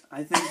kids.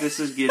 I think this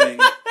is getting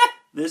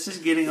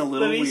a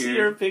little weird. Let me see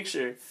her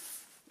picture.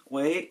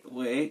 Wait.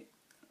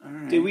 All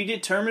right. Did we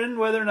determine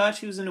whether or not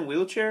she was in a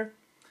wheelchair?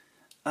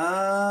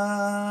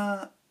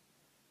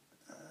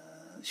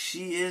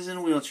 She is in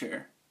a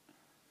wheelchair.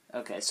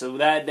 Okay, so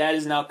that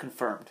is now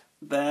confirmed.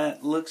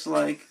 That looks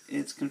like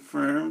it's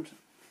confirmed.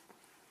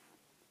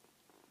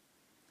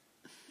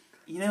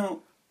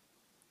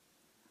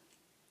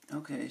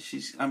 Okay,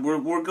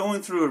 we're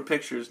going through her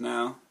pictures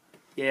now.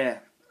 Yeah.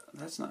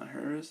 That's not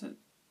her, is it?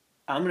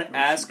 I'm going to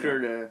ask her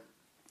to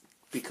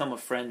become a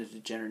friend of the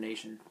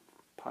Generation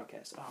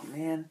podcast. Oh,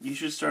 man. You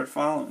should start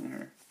following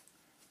her.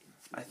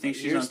 I think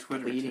she's on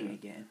Twitter, bleeding too.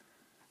 Again.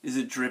 Is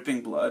it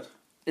dripping blood?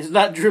 It's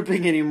not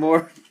dripping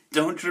anymore.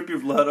 Don't drip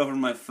your blood over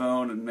my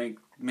phone and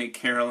make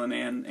Carolyn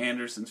Ann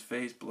Anderson's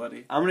face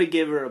bloody. I'm going to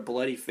give her a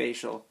bloody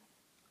facial.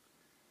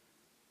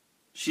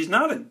 She's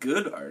not a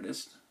good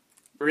artist.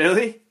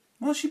 Really?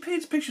 Well, she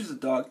paints pictures of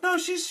dogs. No,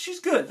 she's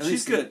good.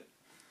 She's good.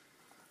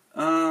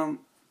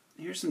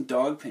 Here's some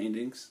dog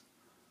paintings.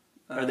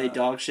 Are they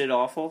dog shit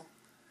awful?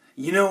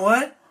 You know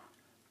what?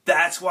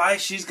 That's why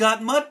she's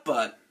got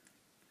Mutt-Butt.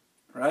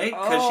 Right?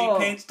 Because she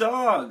paints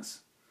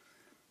dogs.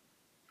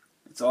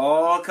 It's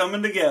all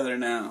coming together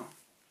now.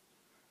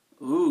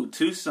 Ooh,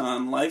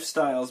 Tucson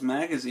Lifestyles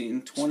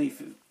Magazine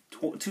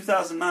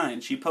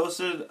 2009. She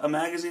posted a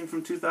magazine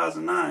from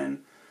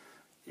 2009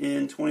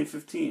 in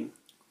 2015.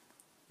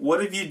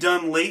 What have you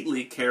done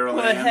lately, Carol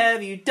Ann? What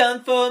have you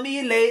done for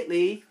me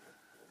lately?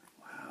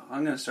 Wow,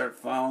 I'm going to start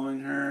following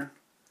her.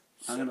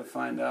 I'm going to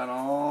find out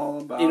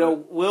all about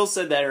it. Will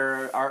said that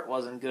her art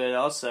wasn't good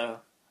also.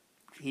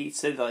 He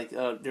said,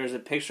 there's a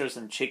picture of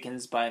some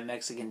chickens by a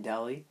Mexican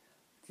deli.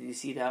 Did you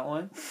see that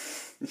one?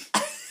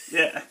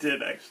 Yeah, I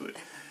did, actually.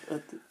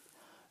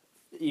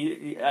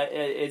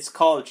 It's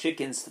called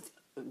Chickens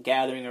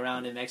Gathering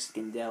Around a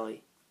Mexican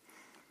Deli.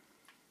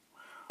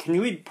 Can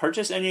we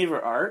purchase any of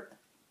her art?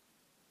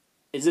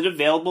 Is it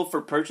available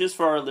for purchase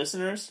for our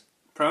listeners?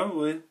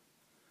 Probably.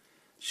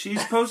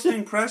 She's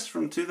posting press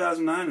from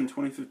 2009 and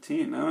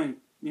 2015. Now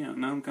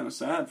I'm kind of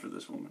sad for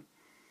this woman.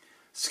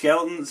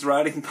 Skeletons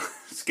riding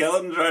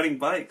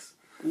bikes.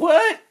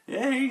 What?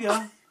 Yeah, here you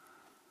go.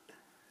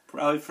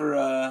 Probably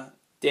for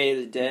Day of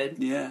the Dead.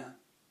 Yeah.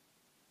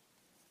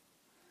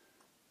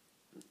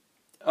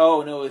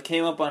 Oh no, it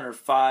came up on her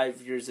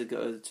 5 years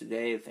ago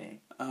today thing.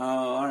 Oh,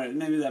 all right,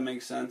 maybe that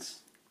makes sense.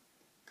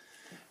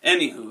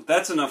 Anywho,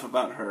 that's enough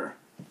about her.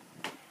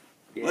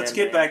 Yeah, let's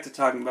get back to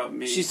talking about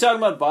me. She's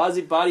talking about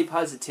body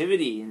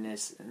positivity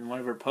in one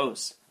of her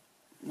posts.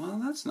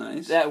 Well, that's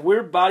nice. That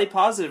we're body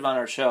positive on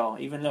our show,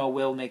 even though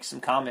Will makes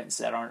some comments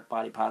that aren't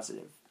body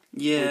positive.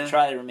 Yeah. We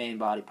try to remain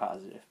body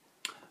positive.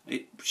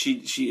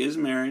 She is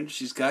married.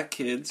 She's got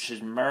kids.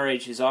 She's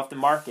married. She's off the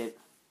market.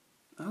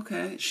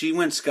 Okay. She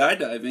went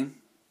skydiving.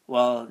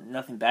 Well,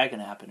 nothing bad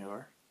can happen to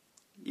her.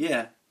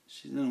 Yeah.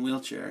 She's in a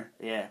wheelchair.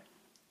 Yeah.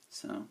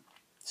 So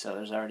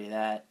there's already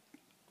that.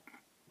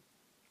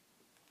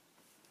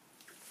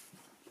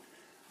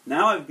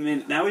 Now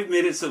we've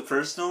made it so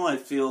personal, I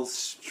feel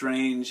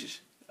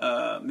strange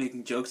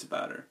making jokes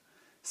about her.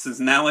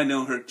 Since now I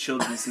know her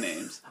children's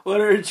names.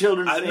 What are her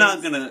children's names? I'm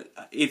not going to...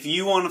 If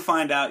you want to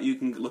find out, you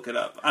can look it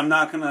up. I'm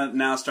not going to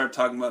now start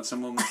talking about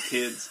some woman's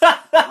kids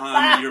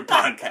on your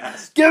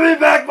podcast. Give me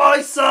back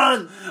my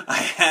son! I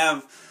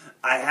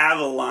have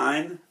a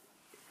line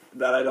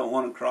that I don't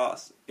want to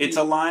cross. It's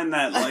a line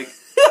that,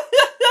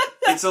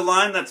 it's a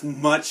line that's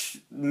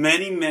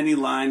many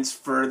lines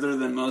further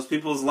than most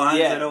people's lines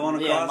I don't want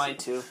to cross. Yeah, mine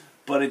too.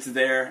 But it's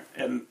there,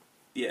 and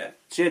yeah.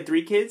 She had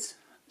 3 kids?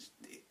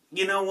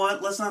 You know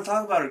what? Let's not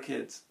talk about her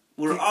kids.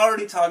 We're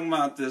already talking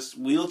about this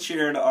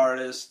wheelchaired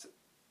artist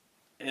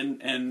and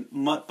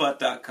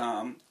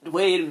muttbutt.com.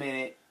 Wait a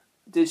minute.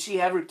 Did she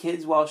have her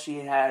kids while she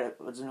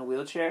was in a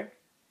wheelchair?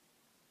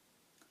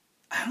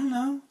 I don't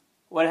know.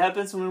 What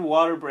happens when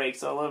water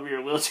breaks all over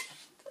your wheelchair?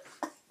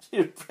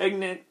 You're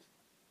pregnant.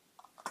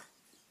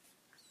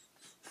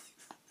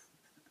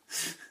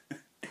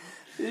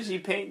 Did she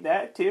paint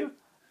that too?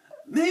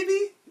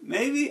 Maybe.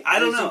 I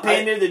don't know. She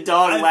painted the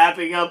dog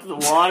lapping up the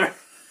water.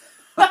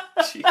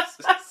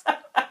 Jesus.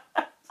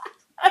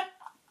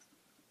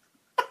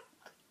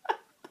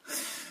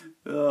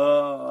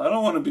 I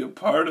don't want to be a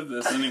part of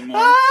this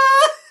anymore.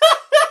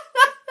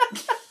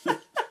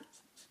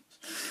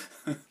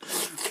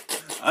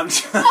 I'm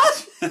trying.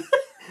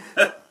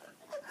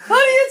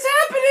 Honey, it's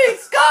happening!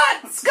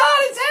 Scott,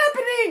 it's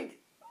happening!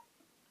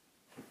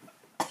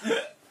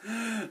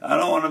 I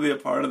don't want to be a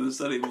part of this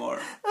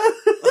anymore.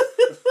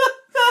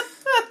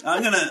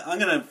 I'm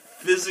gonna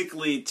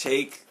physically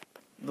take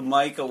the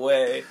mic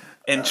away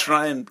and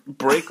try and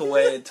break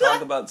away and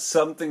talk about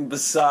something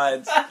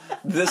besides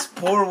this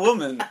poor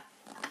woman.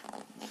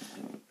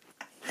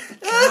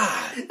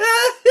 God.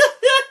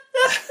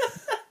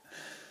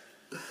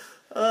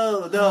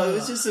 Oh no, it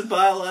was just a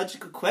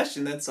biological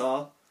question. That's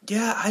all.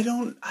 Yeah, I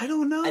don't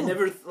know. I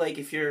never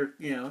if you're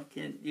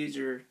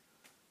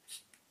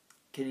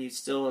can you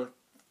still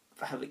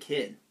have a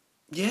kid?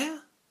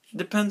 Yeah,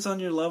 depends on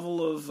your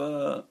level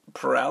of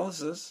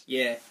paralysis.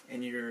 Yeah,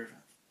 and your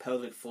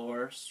pelvic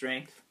floor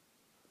strength.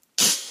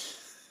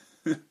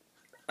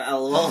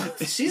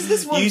 She's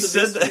this one. You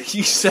said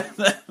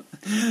that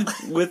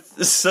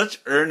with such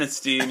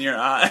earnesty in your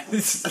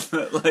eyes.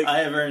 Like, I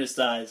have earnest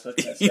eyes. What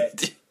can I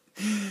say?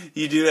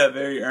 You do have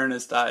very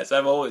earnest eyes.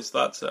 I've always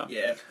thought so.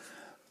 Yeah.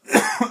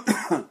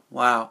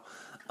 Wow.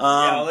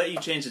 I'll let you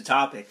change the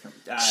topic.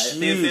 I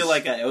feel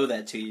like I owe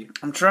that to you.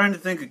 I'm trying to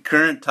think of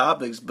current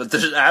topics, but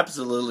there's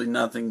absolutely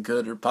nothing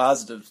good or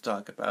positive to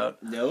talk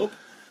about. Nope.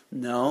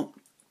 No.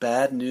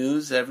 Bad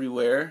news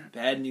everywhere.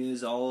 Bad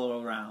news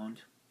all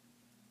around.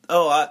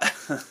 Oh,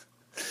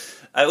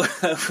 I will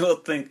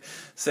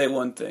say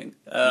one thing.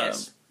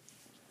 Yes.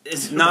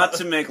 Not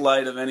to make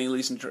light of any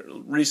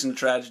recent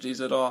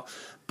tragedies at all,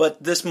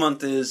 but this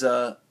month is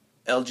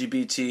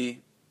LGBT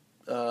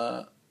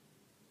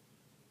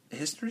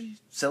history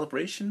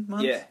celebration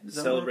month. Yeah,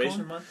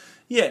 celebration month.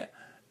 Yeah,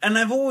 and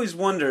I've always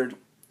wondered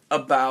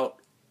about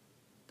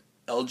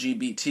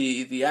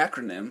LGBT, the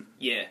acronym.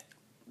 Yeah,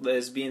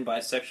 lesbian,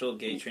 bisexual,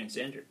 gay,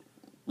 transgender.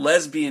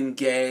 Lesbian,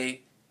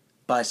 gay,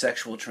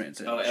 bisexual,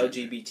 transgender. Oh,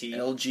 LGBT.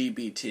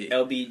 LGBT.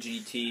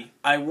 LBGT.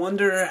 I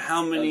wonder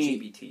how many.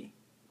 LGBT.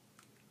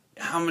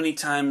 How many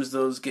times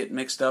those get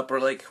mixed up,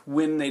 or like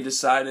when they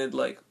decided,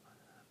 like,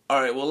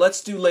 all right, well,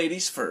 let's do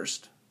ladies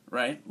first,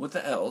 right, with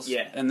the L's,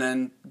 yeah, and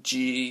then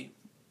G,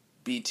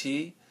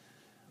 BT,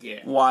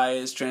 yeah. Y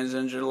is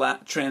transgender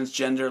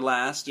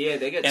last, yeah,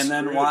 they get and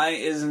screwed. then why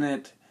isn't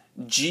it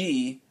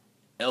G,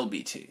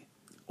 LBT,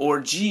 or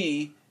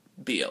G,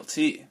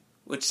 BLT,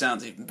 which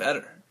sounds even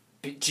better.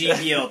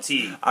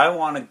 GBLT. I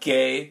want a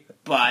gay,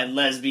 bi,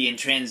 lesbian,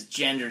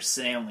 transgender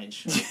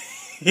sandwich.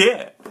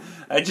 Yeah,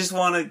 I just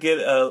want to get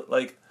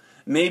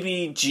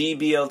maybe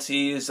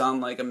GBLT is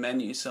on like a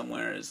menu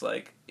somewhere. It's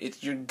like,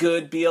 it's your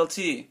good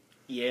BLT.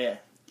 Yeah.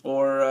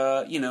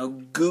 Or,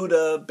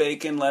 Gouda,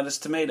 bacon, lettuce,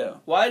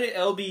 tomato. Why did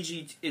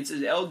it's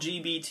an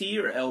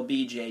LGBT or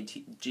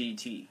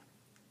LBJT?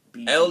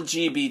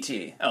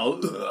 LGBT.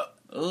 Oh.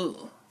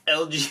 Ooh.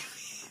 LGBT.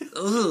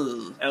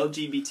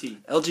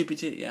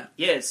 LGBT, yeah.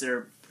 Yeah,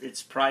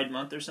 it's Pride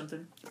Month or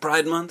something?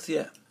 Pride Month,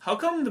 yeah. How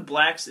come the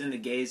blacks and the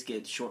gays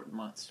get short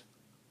months?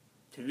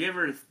 Have you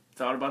ever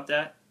thought about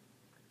that?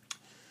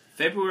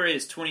 February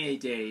is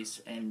 28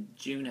 days, and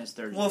June has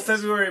 30 Well, days.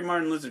 February,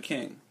 Martin Luther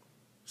King.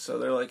 So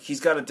they're like, he's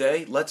got a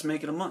day, let's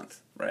make it a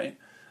month, right?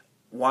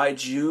 Why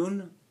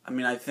June? I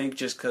mean, I think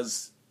just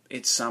because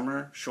it's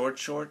summer,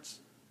 shorts.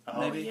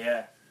 Maybe.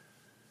 Yeah.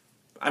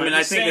 I mean,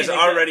 I think it's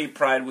already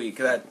Pride Week.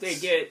 They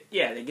get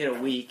a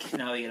week,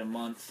 now they get a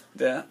month.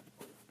 Yeah.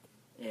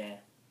 Yeah.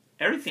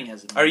 Everything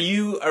has a month. Are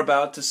you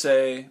about to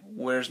say,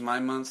 where's my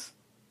month?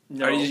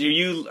 No.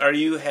 Are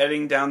you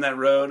heading down that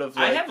road of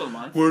like, I have a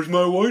month. Where's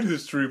my White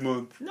History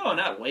Month? No,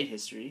 not White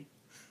History.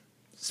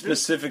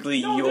 Specifically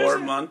your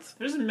month?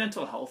 There's a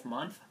mental health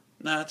month.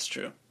 No, that's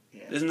true.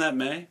 Yeah. Isn't that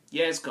May?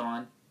 Yeah, it's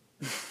gone.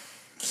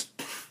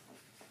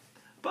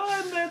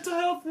 Bye, mental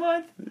health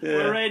month. Yeah.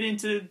 We're right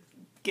into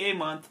gay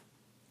month.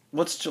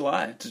 What's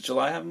July? Does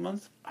July have a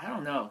month? I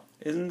don't know.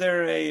 Isn't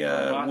there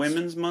a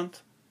women's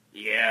month?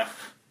 Yeah.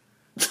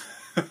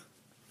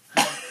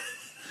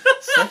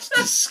 Such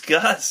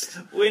disgust.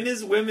 When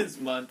is Women's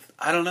Month?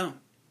 I don't know.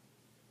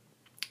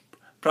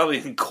 Probably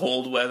in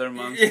cold weather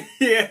month.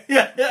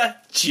 Yeah.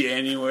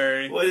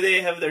 January. What do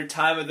they have their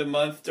time of the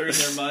month during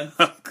their month?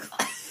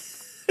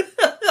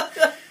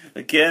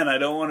 Again, I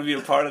don't want to be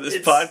a part of this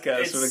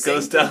podcast when it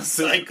goes down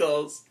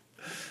cycles.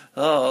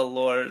 Oh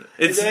Lord!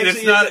 It's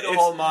not a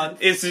whole month.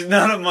 It's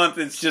not a month.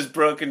 It's just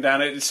broken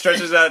down. It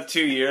stretches out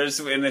 2 years,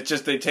 and it's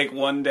just they take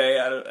one day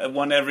out of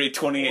one every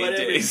 28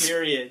 days.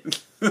 Period.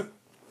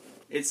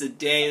 It's a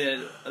day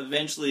that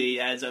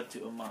eventually adds up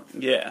to a month.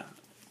 Yeah.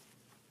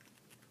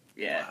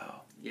 Yeah.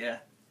 Wow. Yeah.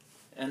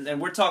 And then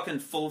we're talking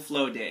full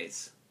flow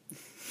days.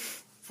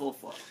 Full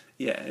flow.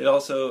 Yeah. It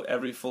also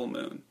every full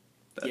moon.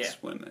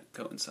 That's when it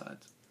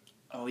coincides.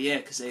 Oh yeah,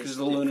 because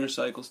the lunar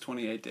cycle's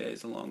 28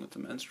 days along with the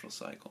menstrual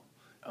cycle.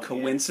 Oh,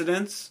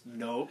 coincidence? Yeah.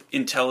 Nope.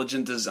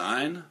 Intelligent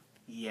design?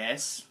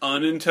 Yes.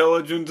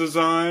 Unintelligent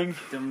design.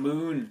 The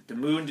moon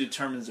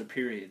determines the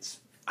periods.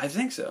 I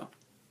think so.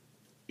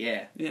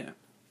 Yeah. Yeah.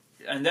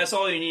 And that's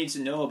all you need to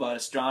know about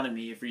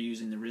astronomy if you're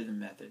using the rhythm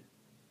method.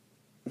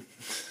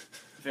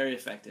 Very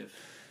effective.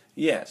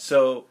 Yeah,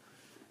 so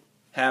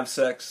have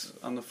sex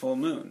on the full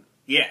moon.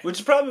 Yeah. Which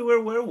is probably where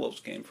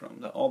werewolves came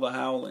from, all the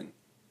howling.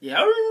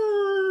 Yeah.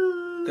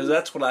 Because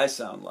that's what I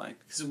sound like.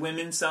 Because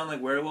women sound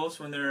like werewolves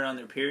when they're on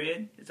their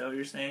period? Is that what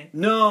you're saying?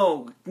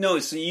 No,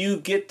 so you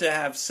get to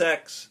have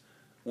sex.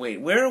 Wait,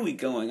 where are we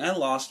going? I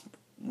lost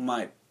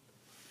my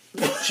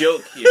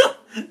joke here.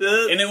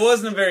 And it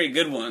wasn't a very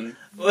good one.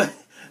 What?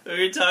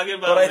 We were talking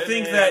about but I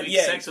think that,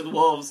 sex with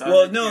wolves.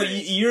 Well, no,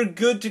 you're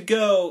good to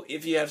go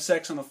if you have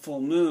sex on a full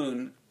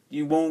moon.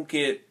 You won't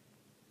get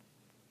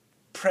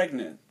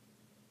pregnant,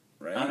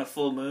 right? On a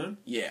full moon?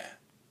 Yeah.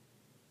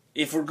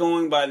 If we're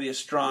going by the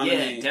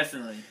astronomy. Yeah,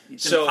 definitely.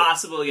 It's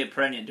impossible to get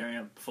pregnant during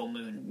a full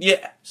moon.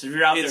 Yeah. So if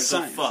you're out there,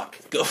 science. go fuck.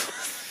 Go.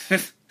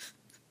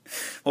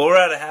 Well, we're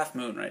at a half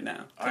moon right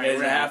now. Alright,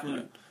 we're at a half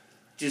moon.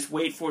 Just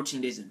wait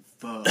 14 days and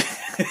fuck.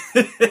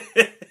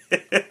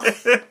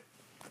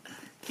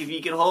 If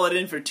you can hold it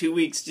in for 2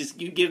 weeks, just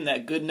you give them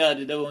that good nut,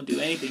 it won't do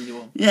anything to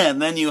them. Yeah, and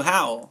then you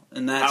howl,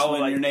 and that's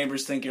when your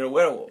neighbors think you're a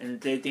werewolf.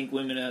 And they think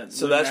women.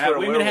 So that's where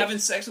women having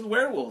sex with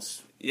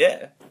werewolves.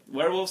 Yeah,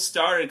 werewolves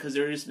started because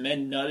they're just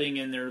men nutting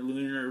in their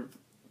lunar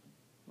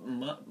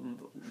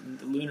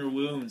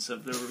wombs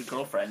of their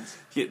girlfriends.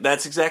 Yeah,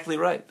 that's exactly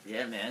right.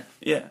 Yeah, man.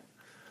 Yeah.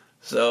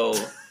 So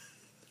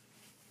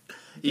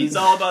he's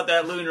all about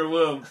that lunar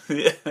womb.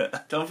 Yeah.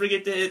 Don't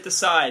forget to hit the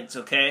sides,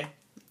 okay?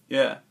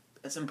 Yeah.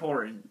 That's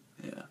important.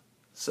 Yeah.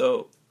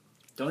 So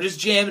don't just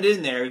jam it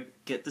in there.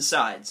 Get the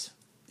sides.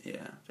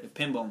 Yeah. A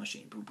pinball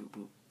machine. Boop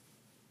boop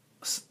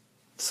boop.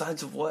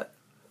 Sides of what?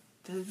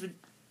 The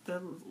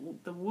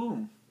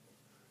womb.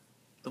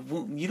 The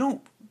womb. You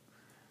don't.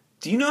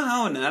 Do you know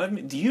how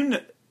anatomy? Do you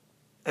know?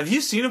 Have you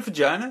seen a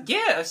vagina?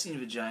 Yeah, I've seen a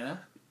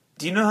vagina.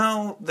 Do you know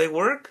how they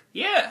work?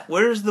 Yeah.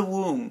 Where's the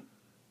womb?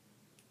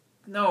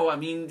 No, I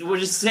mean we're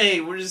just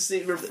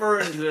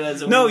referring to it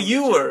as a no, womb.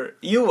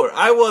 you were.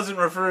 I wasn't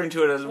referring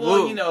to it as a womb.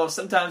 Well, you know,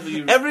 sometimes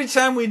we. Every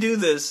time we do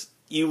this,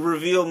 you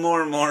reveal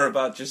more and more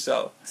about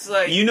yourself. It's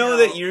like you know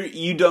that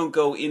you don't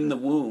go in the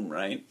womb,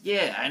 right?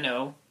 Yeah, I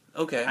know.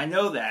 Okay. I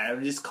know that.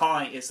 I'm just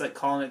calling. It's like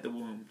calling it the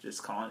womb.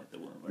 Just calling it the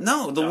womb.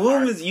 No, the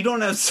womb is. You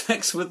don't have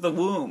sex with the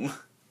womb.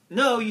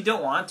 No, you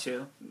don't want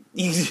to.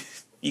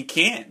 You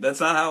can't. That's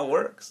not how it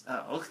works.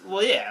 Oh,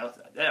 well, yeah.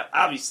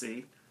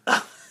 Obviously.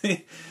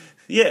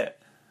 Yeah.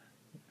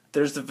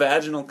 There's the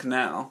vaginal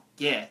canal.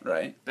 Yeah.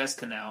 Right? Best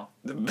canal.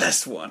 The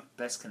best one.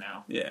 Best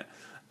canal. Yeah.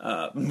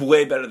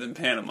 Way better than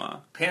Panama.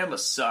 Panama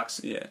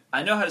sucks. Yeah.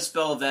 I know how to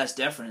spell vas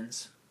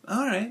deferens.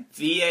 All right.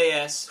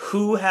 V-A-S.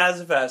 Who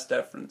has vas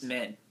deferens?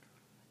 Men.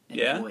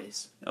 And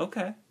boys.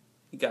 Okay.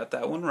 You got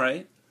that one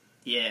right.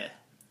 Yeah.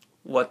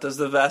 What does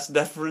the vas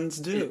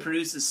deferens do? It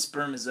produces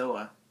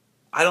spermatozoa.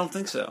 I don't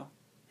think so.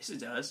 Yes, it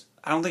does.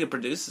 I don't think it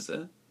produces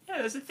it. Yeah,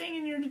 there's a thing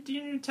in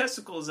your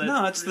testicles that.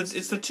 No, it's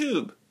the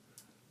tube.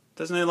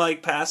 Doesn't it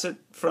like pass it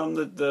from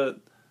the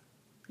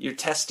your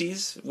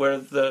testes where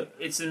the?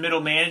 It's the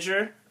middle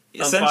manager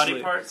of essentially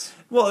body parts.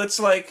 Well, it's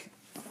like.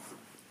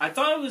 I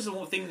thought it was the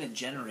one thing that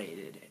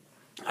generated it.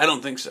 I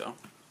don't think so.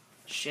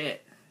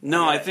 Shit.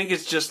 No, I think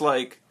it's just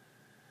like,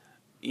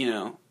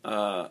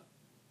 the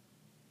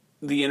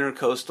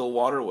intercoastal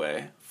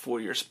waterway for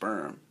your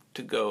sperm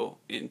to go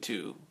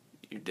into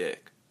your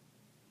dick.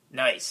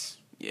 Nice.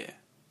 Yeah.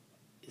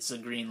 It's a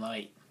green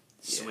light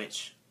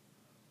switch.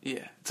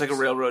 Yeah, it's like a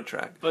railroad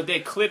track. But they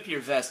clip your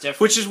vas deferens.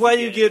 Which is why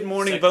you get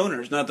morning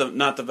boners, not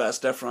the vas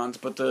deferens,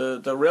 but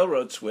the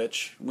railroad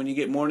switch. When you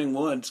get morning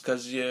woods,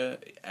 because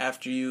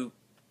after you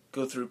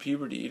go through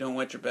puberty, you don't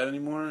wet your bed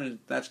anymore, and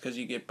that's because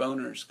you get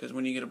boners. Because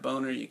when you get a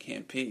boner, you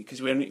can't pee.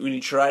 Because when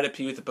you try to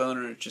pee with a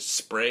boner, it just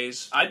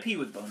sprays. I pee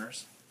with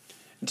boners.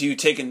 Do you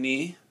take a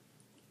knee?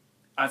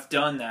 I've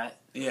done that.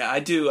 Yeah, I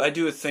do. I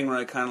do a thing where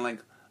I kind of like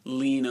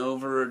lean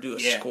over or do a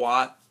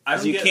squat.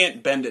 Because you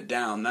can't bend it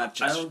down. That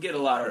just I don't get a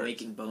lot of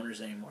waking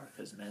boners anymore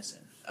because of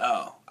medicine.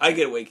 Oh, I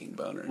get waking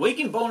boners.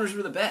 Waking boners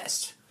were the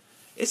best.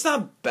 It's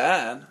not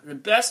bad. The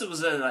best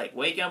was like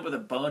waking up with a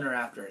boner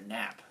after a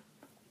nap.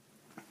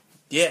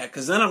 Yeah,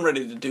 because then I'm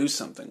ready to do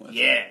something with it.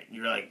 Yeah,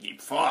 you're like,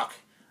 fuck.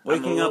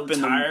 Waking I'm a up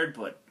little tired,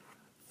 but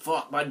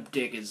fuck, my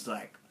dick is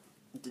like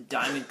the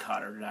diamond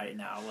cutter right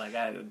now. Like,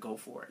 I gotta go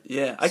for it.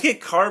 Yeah, I get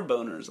car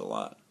boners a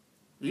lot.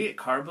 You get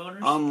car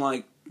boners? On,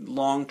 like,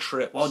 long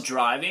trips. While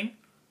driving?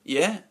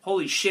 Yeah.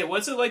 Holy shit,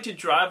 what's it like to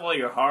drive while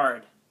you're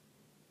hard?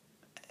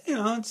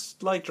 It's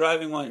like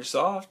driving while you're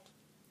soft.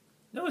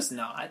 No, it's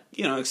not.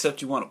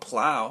 Except you want to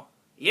plow.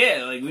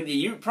 Yeah, like,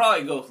 you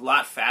probably go a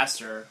lot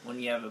faster when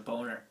you have a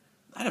boner.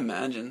 I'd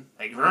imagine.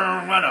 Like,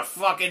 I'm gonna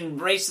fucking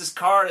race this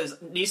car. This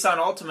Nissan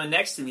Altima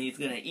next to me is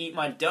gonna eat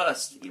my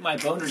dust. Eat my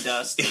boner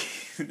dust.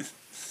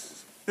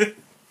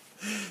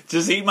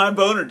 Just eat my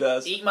boner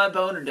dust. Eat my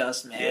boner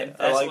dust, man. Yeah,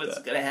 That's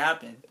what's gonna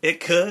happen. It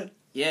could.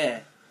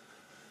 Yeah.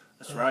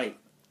 That's right.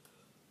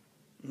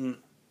 Mm.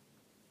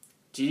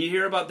 Did you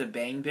hear about the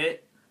Bang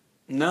Bit?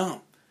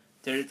 No.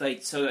 They're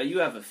like, so you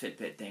have a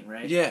Fitbit thing,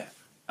 right? Yeah.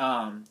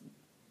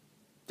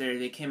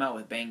 They came out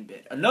with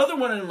BangBit. Another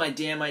one of my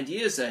damn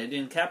ideas that I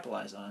didn't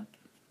capitalize on.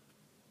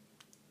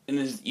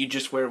 And you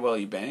just wear it while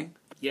you bang?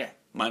 Yeah.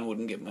 Mine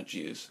wouldn't get much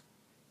use.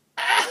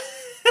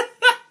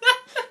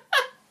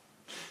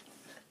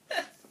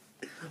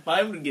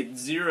 Mine would get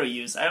zero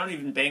use. I don't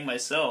even bang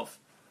myself.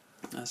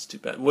 That's too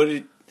bad.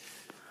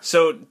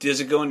 So, does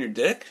it go on your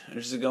dick? Or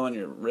does it go on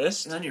your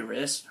wrist? It's on your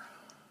wrist.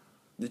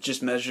 It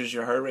just measures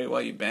your heart rate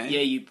while you bang?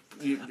 Yeah,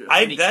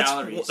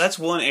 calories. That's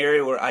one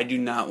area where I do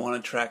not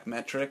want to track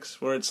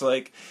metrics, where it's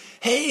like,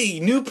 hey,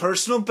 new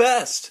personal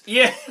best.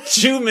 Yeah.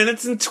 2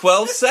 minutes and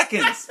 12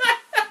 seconds.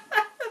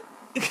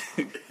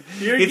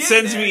 It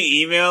sends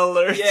me email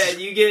alerts. Yeah,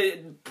 you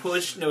get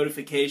push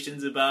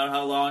notifications about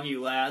how long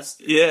you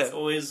last. Yeah. It's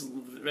always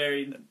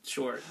very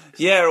short.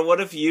 Yeah, or what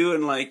if you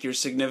and like your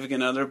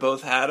significant other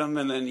both had them,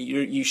 and then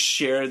you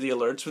share the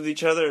alerts with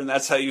each other, and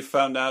that's how you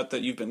found out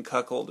that you've been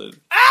cuckolded.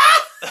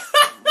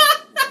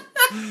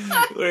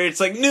 Where it's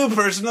like, new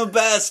personal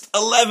best,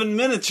 11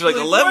 minutes. You're like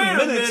 11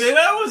 minutes? Minute,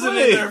 I wasn't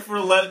in there for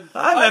 11.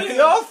 I'm at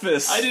the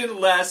office. I didn't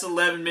last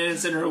 11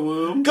 minutes in her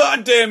womb.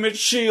 God damn it,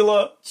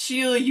 Sheila.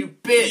 Sheila, you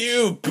bitch.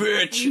 You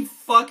bitch. You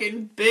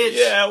fucking bitch.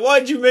 Yeah,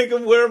 why'd you make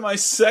him wear my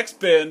sex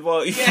band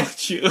while he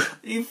fucked you?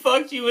 He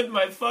fucked you with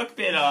my fuck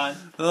bit on.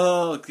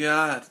 Oh,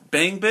 God.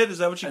 Bang bit? Is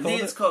that what you call it? I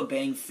think it's called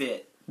Bang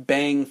Fit.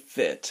 Bang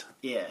Fit.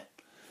 Yeah.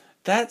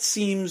 That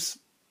seems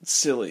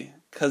silly.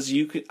 Because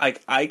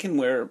I can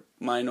wear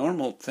my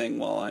normal thing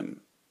while I'm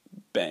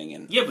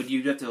banging. Yeah, but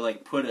you'd have to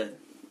like put a.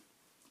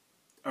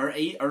 Are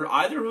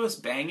either of us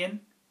banging?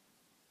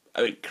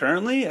 I mean,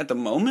 currently, at the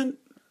moment,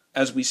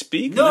 as we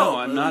speak, no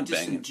I'm not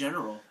just banging. In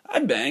general. I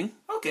bang.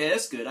 Okay,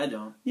 that's good. I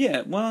don't.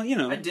 Yeah, well, you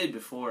know. I did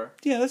before.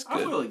 Yeah, that's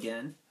good. I will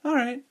again. All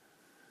right.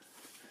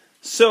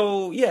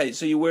 So yeah,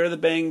 so you wear the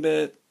bang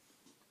bit.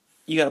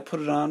 You got to put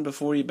it on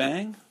before you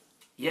bang.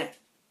 Yeah.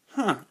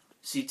 Huh.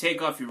 So you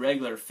take off your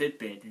regular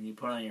Fitbit and you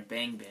put on your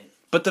Bang Bit.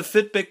 But the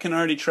Fitbit can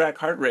already track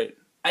heart rate.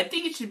 I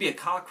think it should be a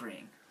cock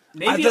ring.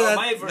 Maybe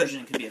my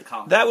version could be a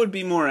cock ring. That would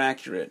be more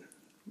accurate.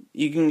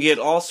 You can get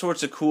all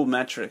sorts of cool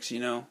metrics, you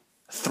know.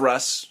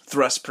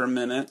 Thrust per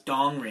minute.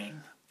 Dong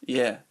ring.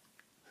 Yeah.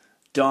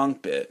 Dong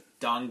bit.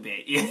 Dong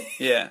bit.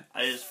 Yeah.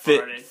 I just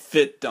farted.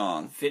 Fit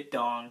dong. Fit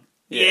dong.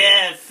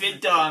 Yeah,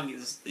 fit dong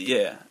is...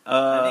 Yeah.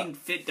 I think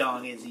fit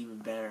dong is even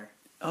better.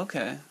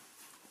 Okay.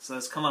 So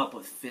let's come up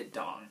with fit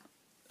dong.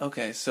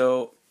 Okay,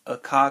 so a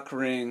cock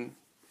ring.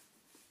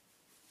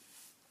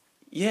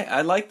 Yeah,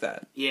 I like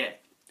that. Yeah.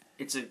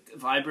 It's a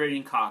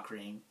vibrating cock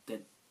ring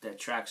that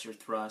tracks your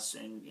thrusts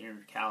and your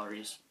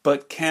calories.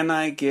 But can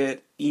I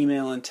get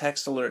email and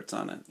text alerts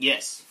on it?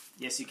 Yes.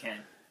 Yes, you can.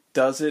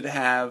 Does it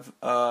have,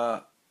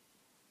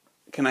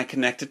 can I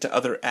connect it to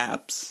other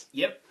apps?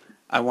 Yep.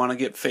 I want to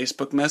get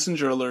Facebook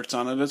Messenger alerts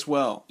on it as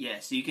well.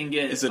 Yes, you can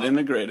get... Is it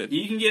integrated?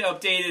 You can get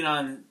updated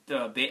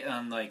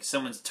on like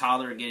someone's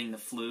toddler getting the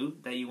flu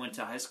that you went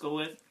to high school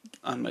with.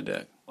 On my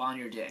dick. On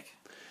your dick.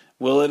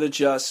 Will it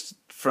adjust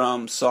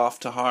from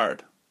soft to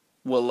hard?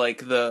 Will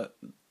like the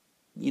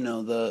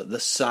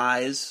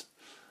size?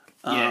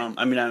 Yeah.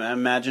 I mean, I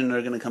imagine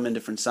they're going to come in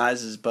different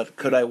sizes, but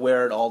could I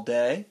wear it all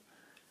day?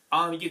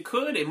 You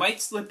could. It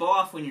might slip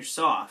off when you're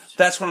soft.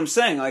 That's what I'm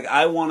saying. Like,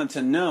 I wanted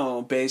to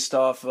know based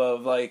off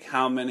of like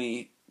how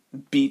many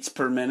beats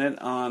per minute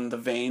on the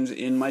veins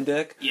in my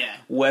dick. Yeah.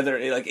 Whether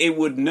it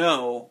would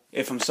know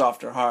if I'm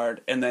soft or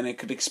hard, and then it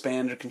could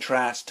expand or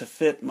contrast to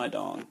fit my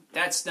dong.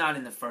 That's not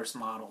in the first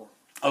model.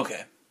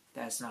 Okay.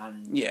 That's not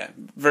in... Yeah.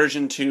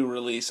 Version 2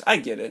 release. I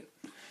get it.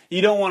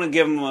 You don't want to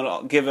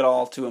give it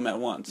all to him at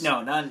once.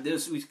 No, not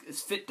this.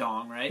 It's Fit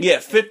Dong, right? Yeah,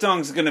 Fit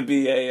Dong's going to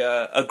be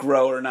a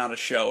grower, not a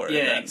shower.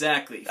 Yeah,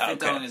 exactly. Fit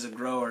Dong is a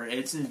grower.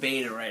 It's in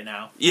beta right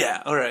now.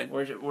 Yeah, all right.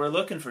 We're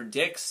looking for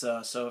dicks,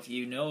 so if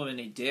you know of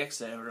any dicks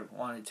that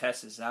want to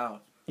test this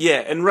out.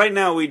 Yeah, and right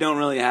now we don't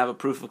really have a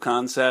proof of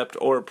concept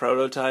or a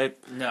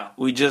prototype. No.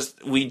 We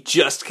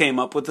just came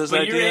up with this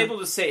idea. But you're able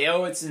to say,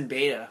 it's in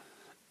beta.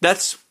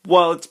 It's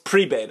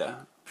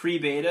pre-beta.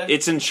 Pre-beta?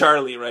 It's in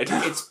Charlie right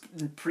now. It's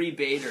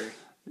pre-beta.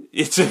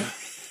 It's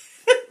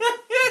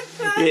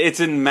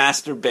in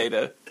master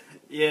beta.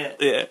 Yeah.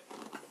 Yeah.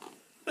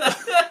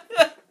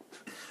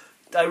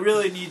 I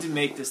really need to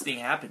make this thing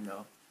happen,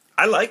 though.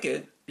 I like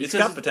it. It's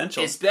got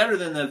potential. It's better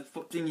than the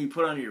thing you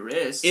put on your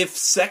wrist. If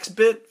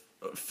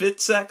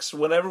Fit Sex,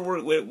 whatever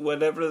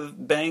the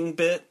Bang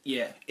Bit,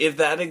 yeah. If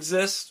that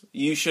exists,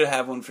 you should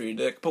have one for your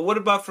dick. But what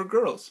about for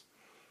girls?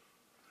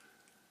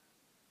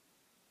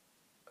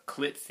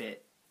 Clit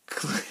Fit.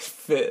 Clit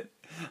Fit.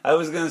 I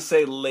was going to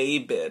say lay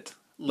bit.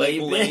 Like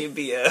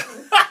labia.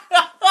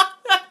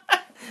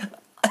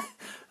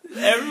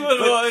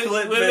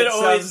 Women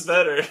always sounds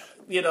better.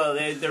 You know,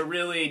 they're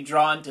really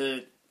drawn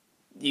to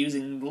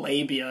using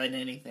labia in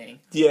anything.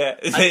 Yeah,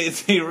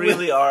 they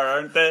really are,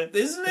 aren't they?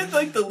 Isn't it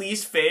like the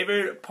least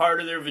favorite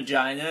part of their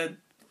vagina?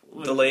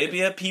 The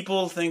labia?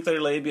 People think their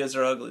labias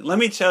are ugly. Let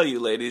me tell you,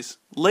 ladies,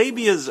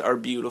 labias are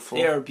beautiful.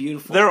 They are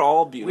beautiful. They're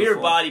all beautiful. We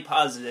are body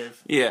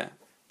positive. Yeah.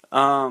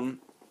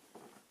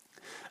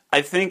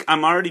 I think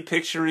I'm already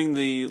picturing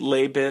the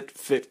Laybit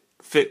Fit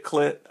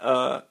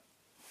Clit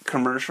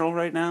commercial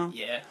right now.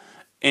 Yeah.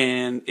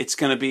 And it's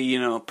gonna be,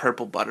 a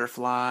purple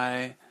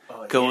butterfly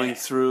going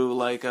through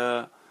like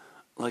a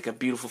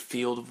beautiful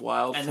field of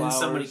wildflowers. And then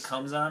somebody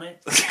comes on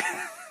it.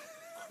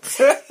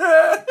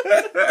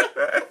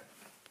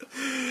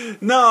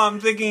 No, I'm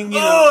thinking,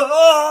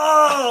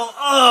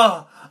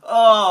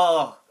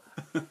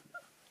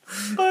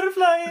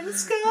 Butterfly in the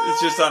sky.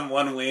 It's just on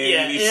one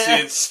wing. You see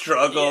it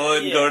struggle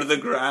and go to the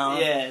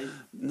ground. Yeah.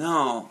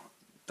 No.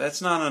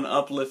 That's not an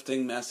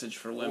uplifting message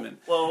for women.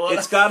 Well,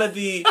 it's got to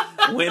be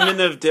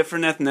women of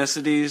different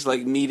ethnicities,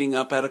 like meeting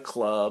up at a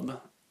club,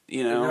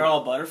 And they're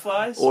all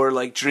butterflies? Or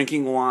like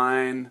drinking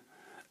wine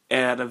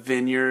at a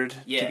vineyard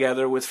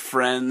together with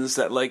friends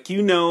that, like,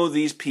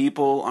 these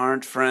people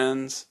aren't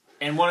friends.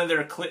 And one of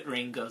their clit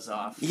ring goes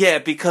off. Yeah,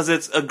 because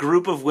it's a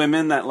group of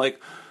women that,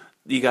 like,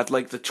 you got,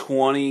 like, the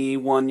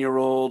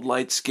 21-year-old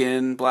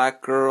light-skinned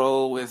black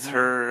girl with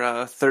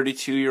her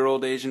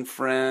 32-year-old Asian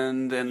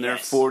friend and their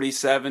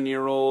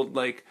 47-year-old,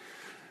 like,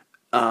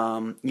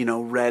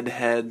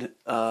 redhead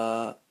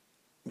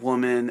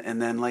woman,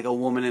 and then, like, a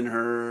woman in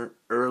her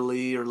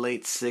early or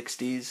late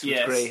 60s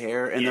with gray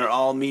hair, and they're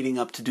all meeting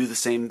up to do the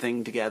same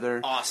thing together.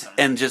 Awesome.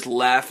 And just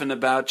laughing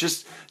about,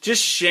 just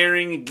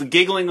sharing,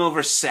 giggling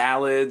over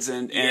salads,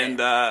 and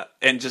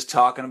just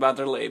talking about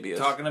their labias.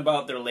 Talking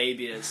about their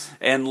labias.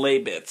 And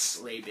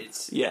laybits.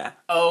 Laybits. Yeah.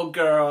 Oh,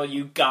 girl,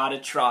 you gotta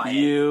try it.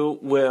 You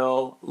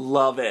will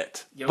love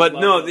it. You'll but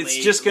love no, it. it's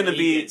just gonna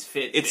be,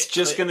 it's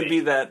just gonna be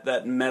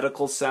that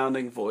medical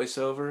sounding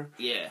voiceover.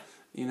 Yeah.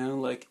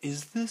 Like,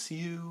 is this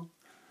you?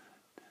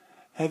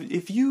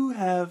 If you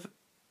have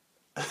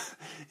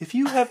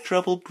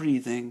trouble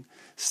breathing,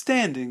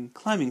 standing,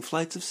 climbing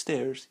flights of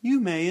stairs,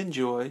 you may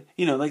enjoy,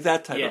 like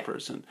that type of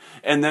person.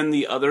 And then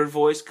the other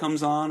voice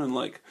comes on and,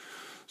 like,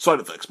 side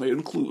effects may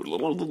include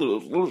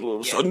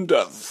sudden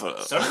death.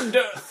 Sudden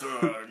death,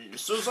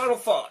 suicidal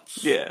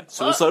thoughts. Yeah,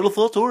 suicidal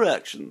thoughts or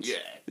actions.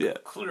 Yeah.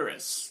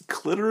 Clitoris.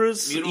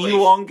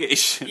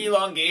 Mutilation.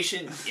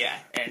 Elongation.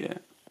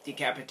 And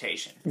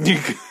decapitation.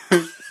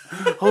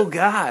 Oh,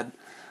 God.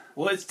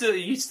 Well,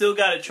 you still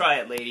gotta try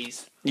it,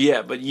 ladies.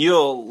 Yeah, but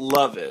you'll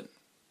love it.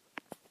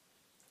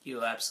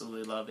 You'll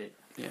absolutely love it.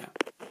 Yeah.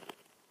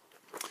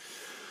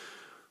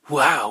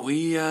 Wow,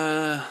 we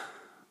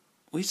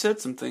said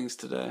some things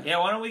today. Yeah,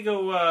 why don't we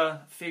go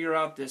figure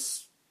out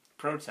this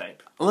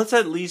prototype? Let's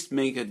at least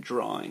make a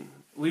drawing.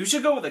 We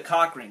should go with a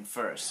cock ring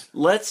first.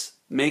 Let's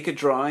make a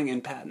drawing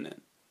and patent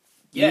it.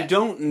 Yeah. You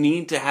don't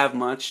need to have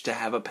much to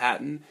have a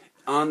patent.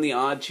 On the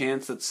odd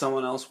chance that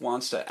someone else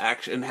wants to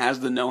and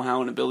has the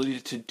know-how and ability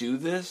to do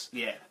this,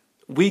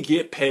 we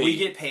get paid. We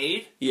get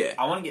paid? Yeah.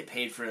 I want to get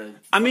paid for...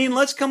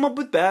 let's come up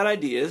with bad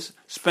ideas,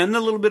 spend a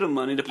little bit of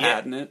money to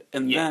patent it,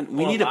 and then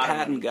we need a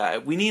patent guy.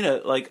 We need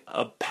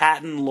a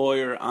patent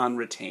lawyer on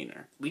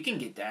retainer. We can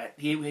get that.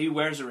 He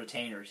wears a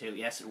retainer, too.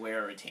 He has to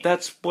wear a retainer.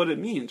 That's what it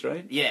means,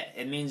 right? Yeah,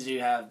 it means you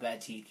have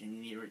bad teeth and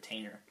you need a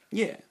retainer.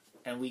 Yeah.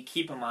 And we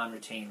keep him on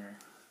retainer.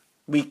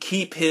 We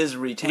keep his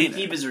retainer. We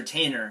keep his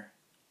retainer.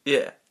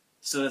 Yeah.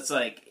 So it's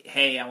like,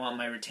 hey, I want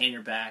my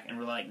retainer back, and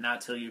we're like, not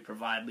till you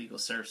provide legal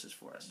services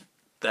for us.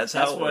 That's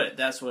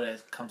what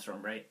it comes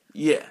from, right?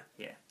 Yeah.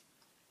 Yeah.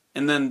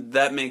 And then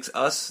that makes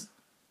us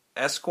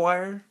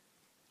Esquire?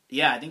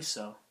 Yeah, I think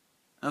so.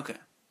 Okay.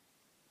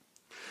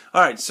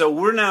 All right, so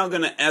we're now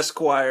going to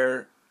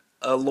Esquire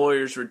a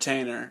lawyer's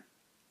retainer,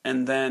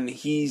 and then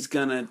he's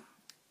going to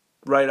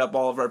write up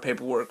all of our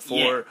paperwork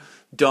for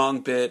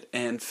Dongbit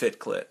and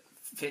FitClit.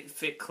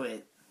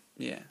 FitClit.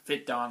 Yeah.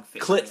 Fit dong,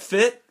 fit clit.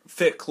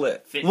 Fit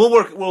clit. We'll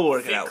work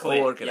it out.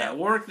 We'll work it out.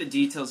 We'll work the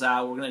details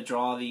out. We're gonna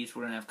draw these.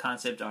 We're gonna have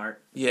concept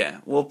art. Yeah.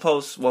 We'll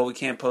post. Well, we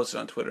can't post it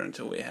on Twitter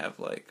until we have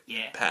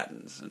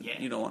patents, and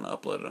you don't want to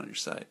upload it on your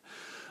site.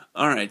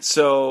 All right.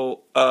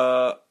 So,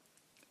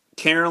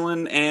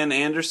 Carolyn Ann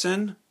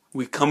Anderson,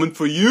 we coming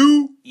for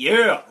you.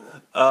 Yeah.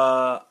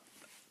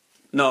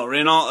 No,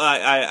 Reynald,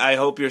 I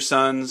hope your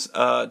sons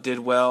did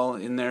well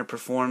in their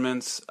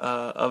performance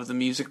of The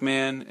Music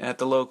Man at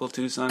the local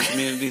Tucson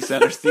Community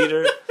Center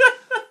Theater.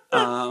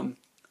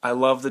 I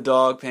love the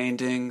dog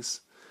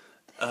paintings.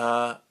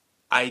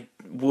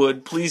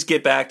 Please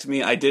get back to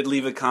me. I did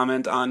leave a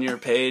comment on your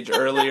page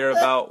earlier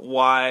about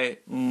why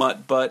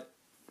Mutt Butt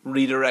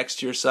redirects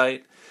to your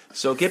site.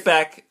 So get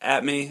back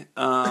at me.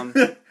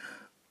 And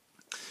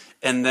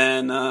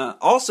then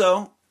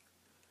also,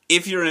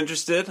 if you're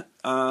interested...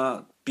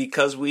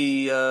 because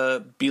we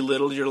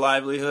belittled your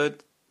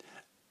livelihood,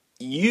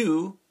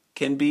 you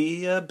can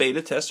be a beta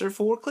tester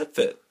for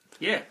ClitFit.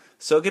 Yeah.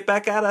 So get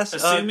back at us.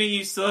 Assuming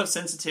you still have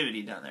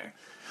sensitivity down there.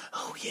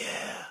 Oh,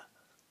 yeah.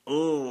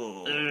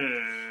 Ooh.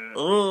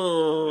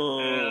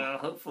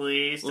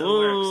 Hopefully it still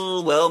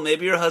works. Well,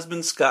 maybe your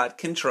husband Scott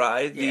can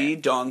try the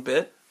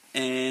Dongbit,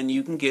 and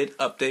you can get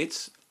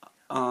updates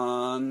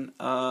on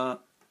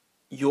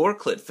your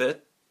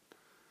ClitFit.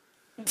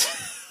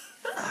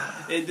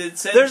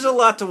 There's a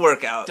lot to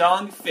work out.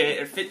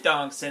 Fit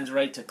Dong sends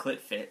right to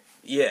ClitFit.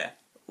 Yeah.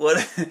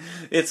 What?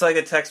 It's like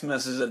a text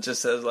message that just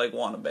says, like,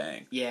 wanna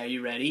bang. Yeah, are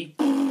you ready?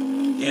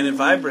 and it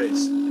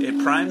vibrates.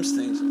 It primes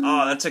things.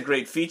 Oh, that's a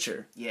great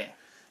feature. Yeah.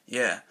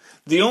 Yeah.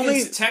 You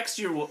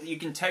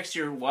can text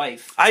your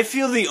wife. I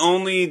feel the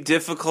only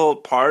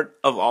difficult part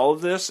of all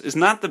of this is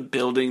not the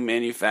building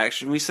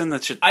manufacturing. We send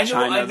that shit to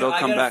China, they'll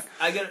come back.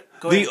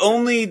 The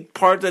only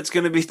part that's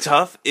going to be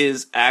tough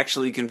is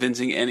actually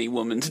convincing any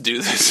woman to do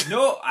this.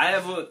 No, I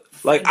have a...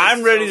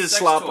 I'm ready to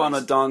slop on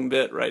a dong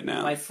bit right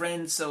now. My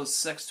friend sells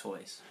sex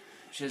toys.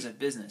 She has a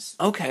business.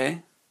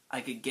 Okay. I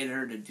could get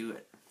her to do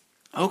it.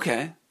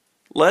 Okay.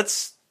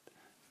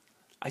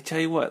 I tell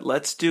you what,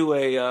 let's do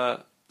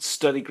a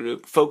study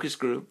group, focus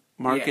group,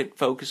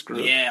 focus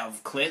group. Yeah,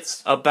 of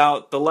clits.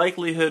 About the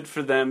likelihood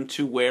for them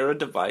to wear a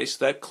device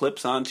that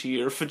clips onto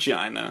your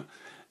vagina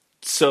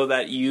so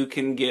that you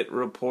can get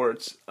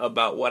reports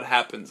about what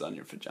happens on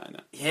your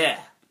vagina. Yeah.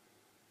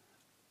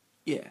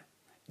 Yeah.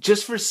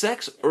 Just for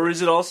sex, or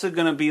is it also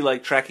going to be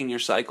like tracking your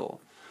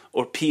cycle?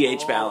 Or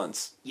pH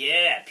balance?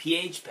 Yeah,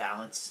 pH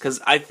balance.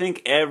 Because I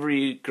think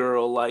every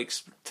girl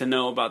likes to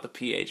know about the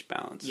pH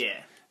balance.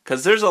 Yeah.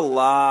 Because there's a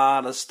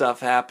lot of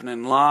stuff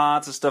happening,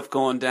 lots of stuff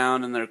going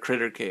down in their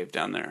critter cave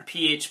down there.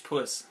 pH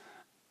puss.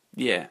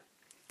 Yeah.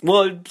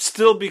 Well, it'd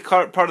still be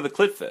part of the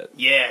clit fit.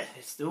 Yeah.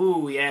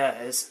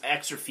 It's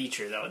extra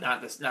feature, though.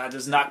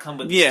 Does not come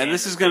with the Yeah,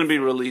 this is going to be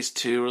release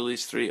 2,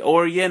 release 3.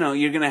 Or, you're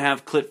going to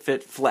have clit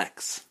fit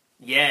flex.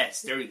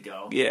 Yes, there we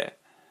go. Yeah.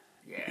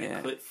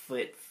 Clit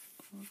fit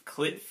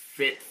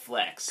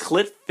flex.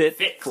 Clit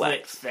fit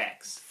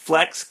flex.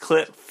 Flex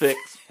clit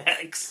fix.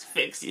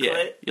 Fix Yeah.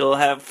 clit. You'll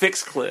have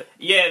fixed clit.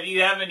 Yeah, if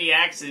you have any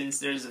accidents,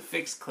 there's a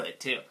fixed clit,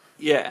 too.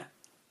 Yeah.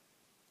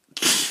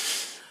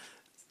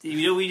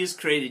 We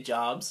just created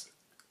jobs.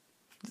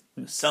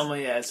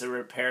 Somebody as a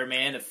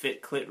repairman, a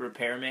fit clit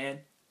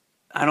repairman.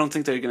 I don't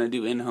think they're going to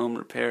do in-home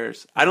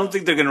repairs. I don't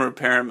think they're going to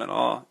repair them at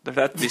all. There'd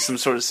have to be some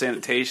sort of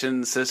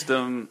sanitation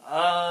system.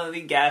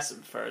 They gas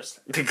them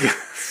first. You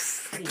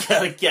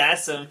gotta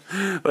gas them.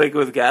 Like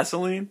with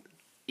gasoline?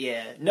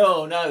 Yeah.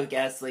 No, not with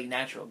gas, like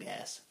natural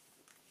gas.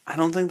 I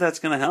don't think that's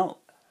going to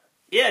help.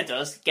 Yeah, it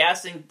does.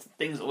 Gassing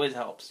things always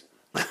helps.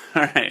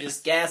 Alright.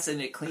 Just gas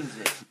and it cleans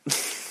it.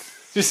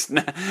 Just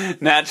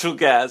natural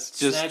gas.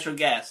 Just natural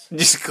gas.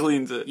 Just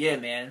cleans it. Yeah,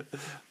 man.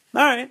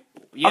 Alright.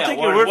 Yeah,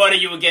 what are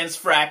you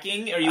against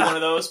fracking? Are you one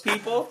of those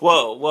people?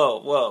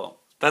 Whoa.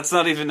 That's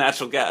not even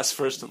natural gas,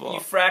 first of all. You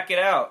frack it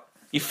out.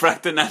 You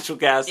frack the natural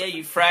gas. Yeah,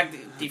 you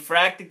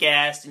frack the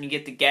gas, and you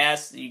get the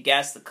gas, you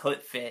gas the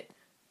clit fit.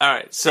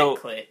 Alright, so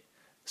we're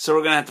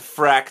going to have to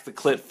frack the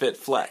clit fit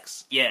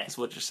flex. Yeah. That's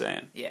what you're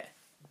saying. Yeah.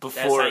 That's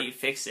how you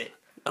fix it.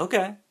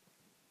 Okay.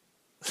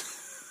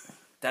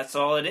 That's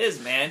all it is,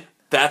 man.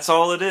 That's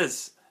all it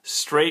is.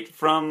 Straight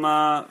from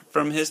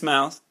his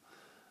mouth.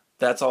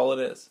 That's all it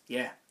is.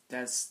 Yeah,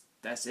 that's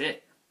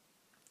it.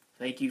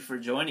 Thank you for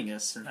joining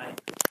us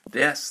tonight.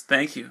 Yes,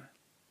 thank you.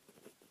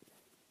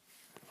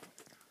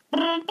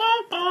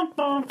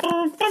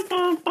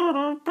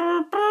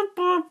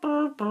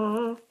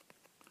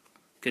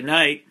 Good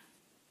night.